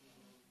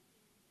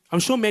 I'm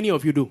sure many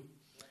of you do.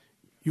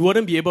 You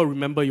wouldn't be able to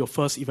remember your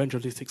first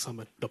evangelistic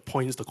sermon, the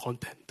points, the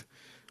content.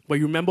 But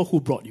you remember who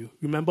brought you.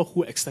 You remember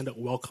who extended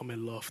welcome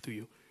and love to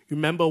you. You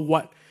remember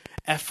what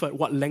effort,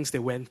 what lengths they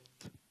went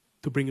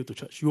to bring you to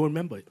church. You will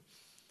remember it.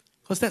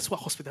 Because that's what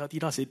hospitality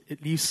does.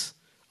 It leaves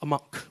a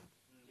mark.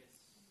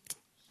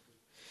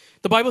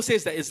 The Bible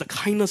says that it's the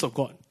kindness of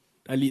God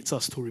that leads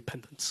us to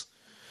repentance.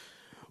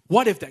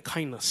 What if that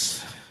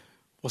kindness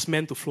was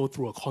meant to flow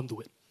through a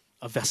conduit,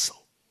 a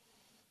vessel,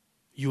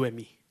 you and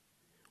me?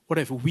 What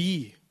if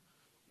we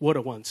were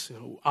the ones,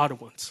 are the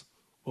ones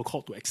who are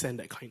called to extend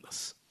that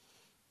kindness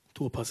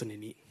to a person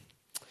in need?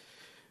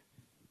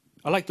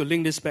 I'd like to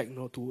link this back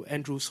to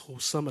Andrew's whole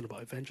sermon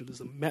about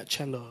evangelism. Matt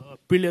Chandler, a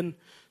brilliant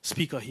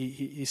speaker,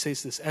 he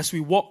says this: as we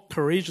walk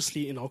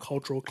courageously in our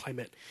cultural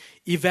climate,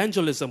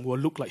 evangelism will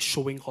look like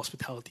showing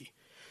hospitality.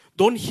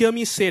 Don't hear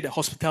me say that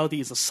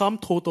hospitality is a sum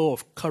total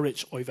of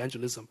courage or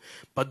evangelism,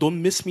 but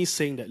don't miss me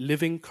saying that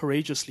living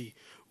courageously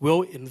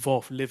will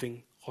involve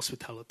living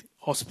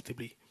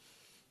hospitably.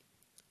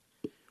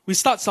 We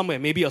start somewhere,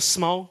 maybe a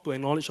smile to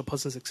acknowledge a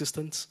person's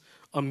existence,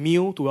 a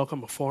meal to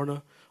welcome a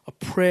foreigner, a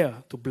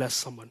prayer to bless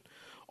someone.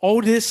 All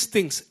these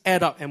things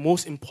add up and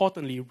most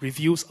importantly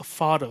reveals a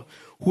Father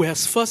who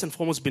has first and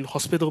foremost been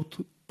hospitable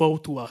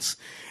to us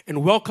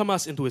and welcome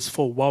us into his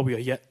fold while we are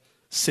yet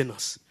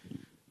sinners.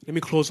 Let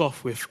me close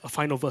off with a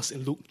final verse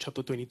in Luke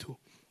chapter 22.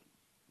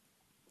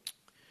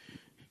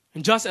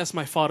 And just as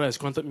my Father has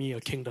granted me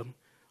a kingdom,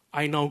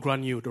 I now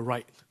grant you the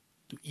right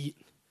to eat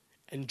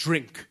and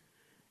drink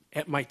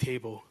at my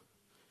table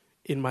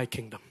in my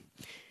kingdom.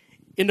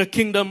 In the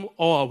kingdom,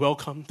 all are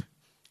welcomed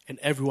and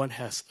everyone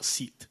has a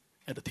seat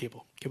at the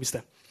table. Can we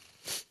stand?